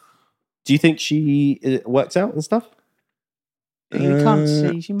 Yeah. Do you think she works out and stuff? You can't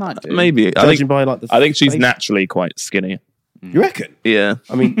see. She might do. Maybe. Judging by like the I think she's face? naturally quite skinny. You reckon? Yeah.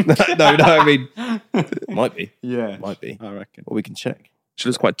 I mean, no. I mean, might be. Yeah. Might be. I reckon. Or we can check. She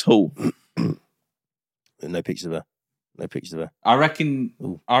looks quite tall. No pictures of her. No pictures of her. I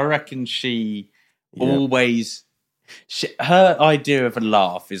reckon she Yeah. always. Her idea of a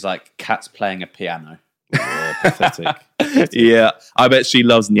laugh is like cats playing a piano. Yeah, pathetic. Yeah. I bet she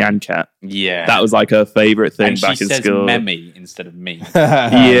loves Nyan Cat. Yeah. That was like her favourite thing and back she in says school. memmy instead of me.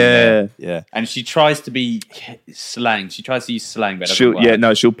 Yeah. Yeah. And she tries to be slang. She tries to use slang, but it doesn't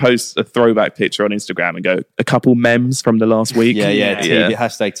work. She'll post a throwback picture on Instagram and go, a couple memes from the last week. Yeah. TV,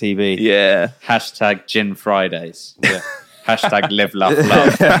 hashtag TV. Yeah. Hashtag Gin Fridays. Yeah. Hashtag live, laugh,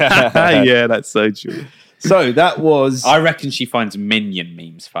 love. Yeah, that's so true. So that was I reckon she finds Minion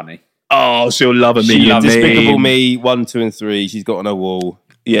memes funny. Oh, she'll love a She Minion loves meme. Despicable Me 1, 2, and 3. She's got on her wall.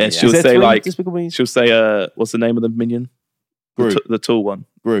 Yeah, she'll Is there say 3 like, Despicable Me? she'll say, what's the name of the Minion? Gru. The tall one.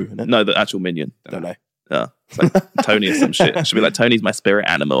 Gru. isn't it? No, the actual Minion. Don't know. Yeah, it's like Tony or some shit. She'll be like, Tony's my spirit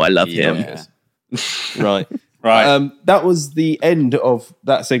animal. I love him. Yeah. Right. Right. That was the end of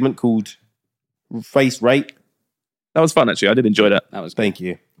that segment called Face Rate. That was fun, actually. I did enjoy that. That was Thank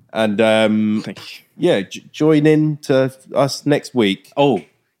you. And Thank you. yeah, join in to us next week. Oh,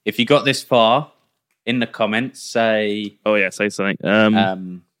 if you got this far, in the comments, say Oh yeah, say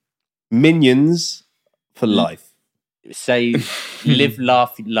something. Minions for life. say live,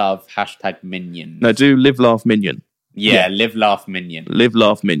 laugh, love, #minions. No, do live, laugh, minion. Yeah, live, laugh, minion. Live,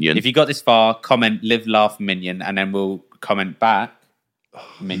 laugh, minion. If you got this far, comment live, laugh, minion, and then we'll comment back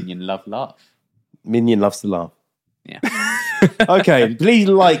minion, love, laugh. Minion loves to laugh. Yeah. Okay, please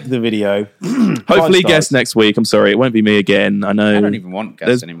like the video. Hopefully, guest next week. I'm sorry, it won't be me again. I know. I don't even want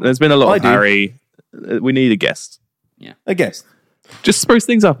guests anymore. There's been a lot I of do. Harry. We need a guest. A guest. Just spruce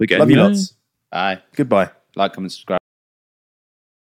things up again. Love you know? lots. Bye. Goodbye. Like, comment, subscribe.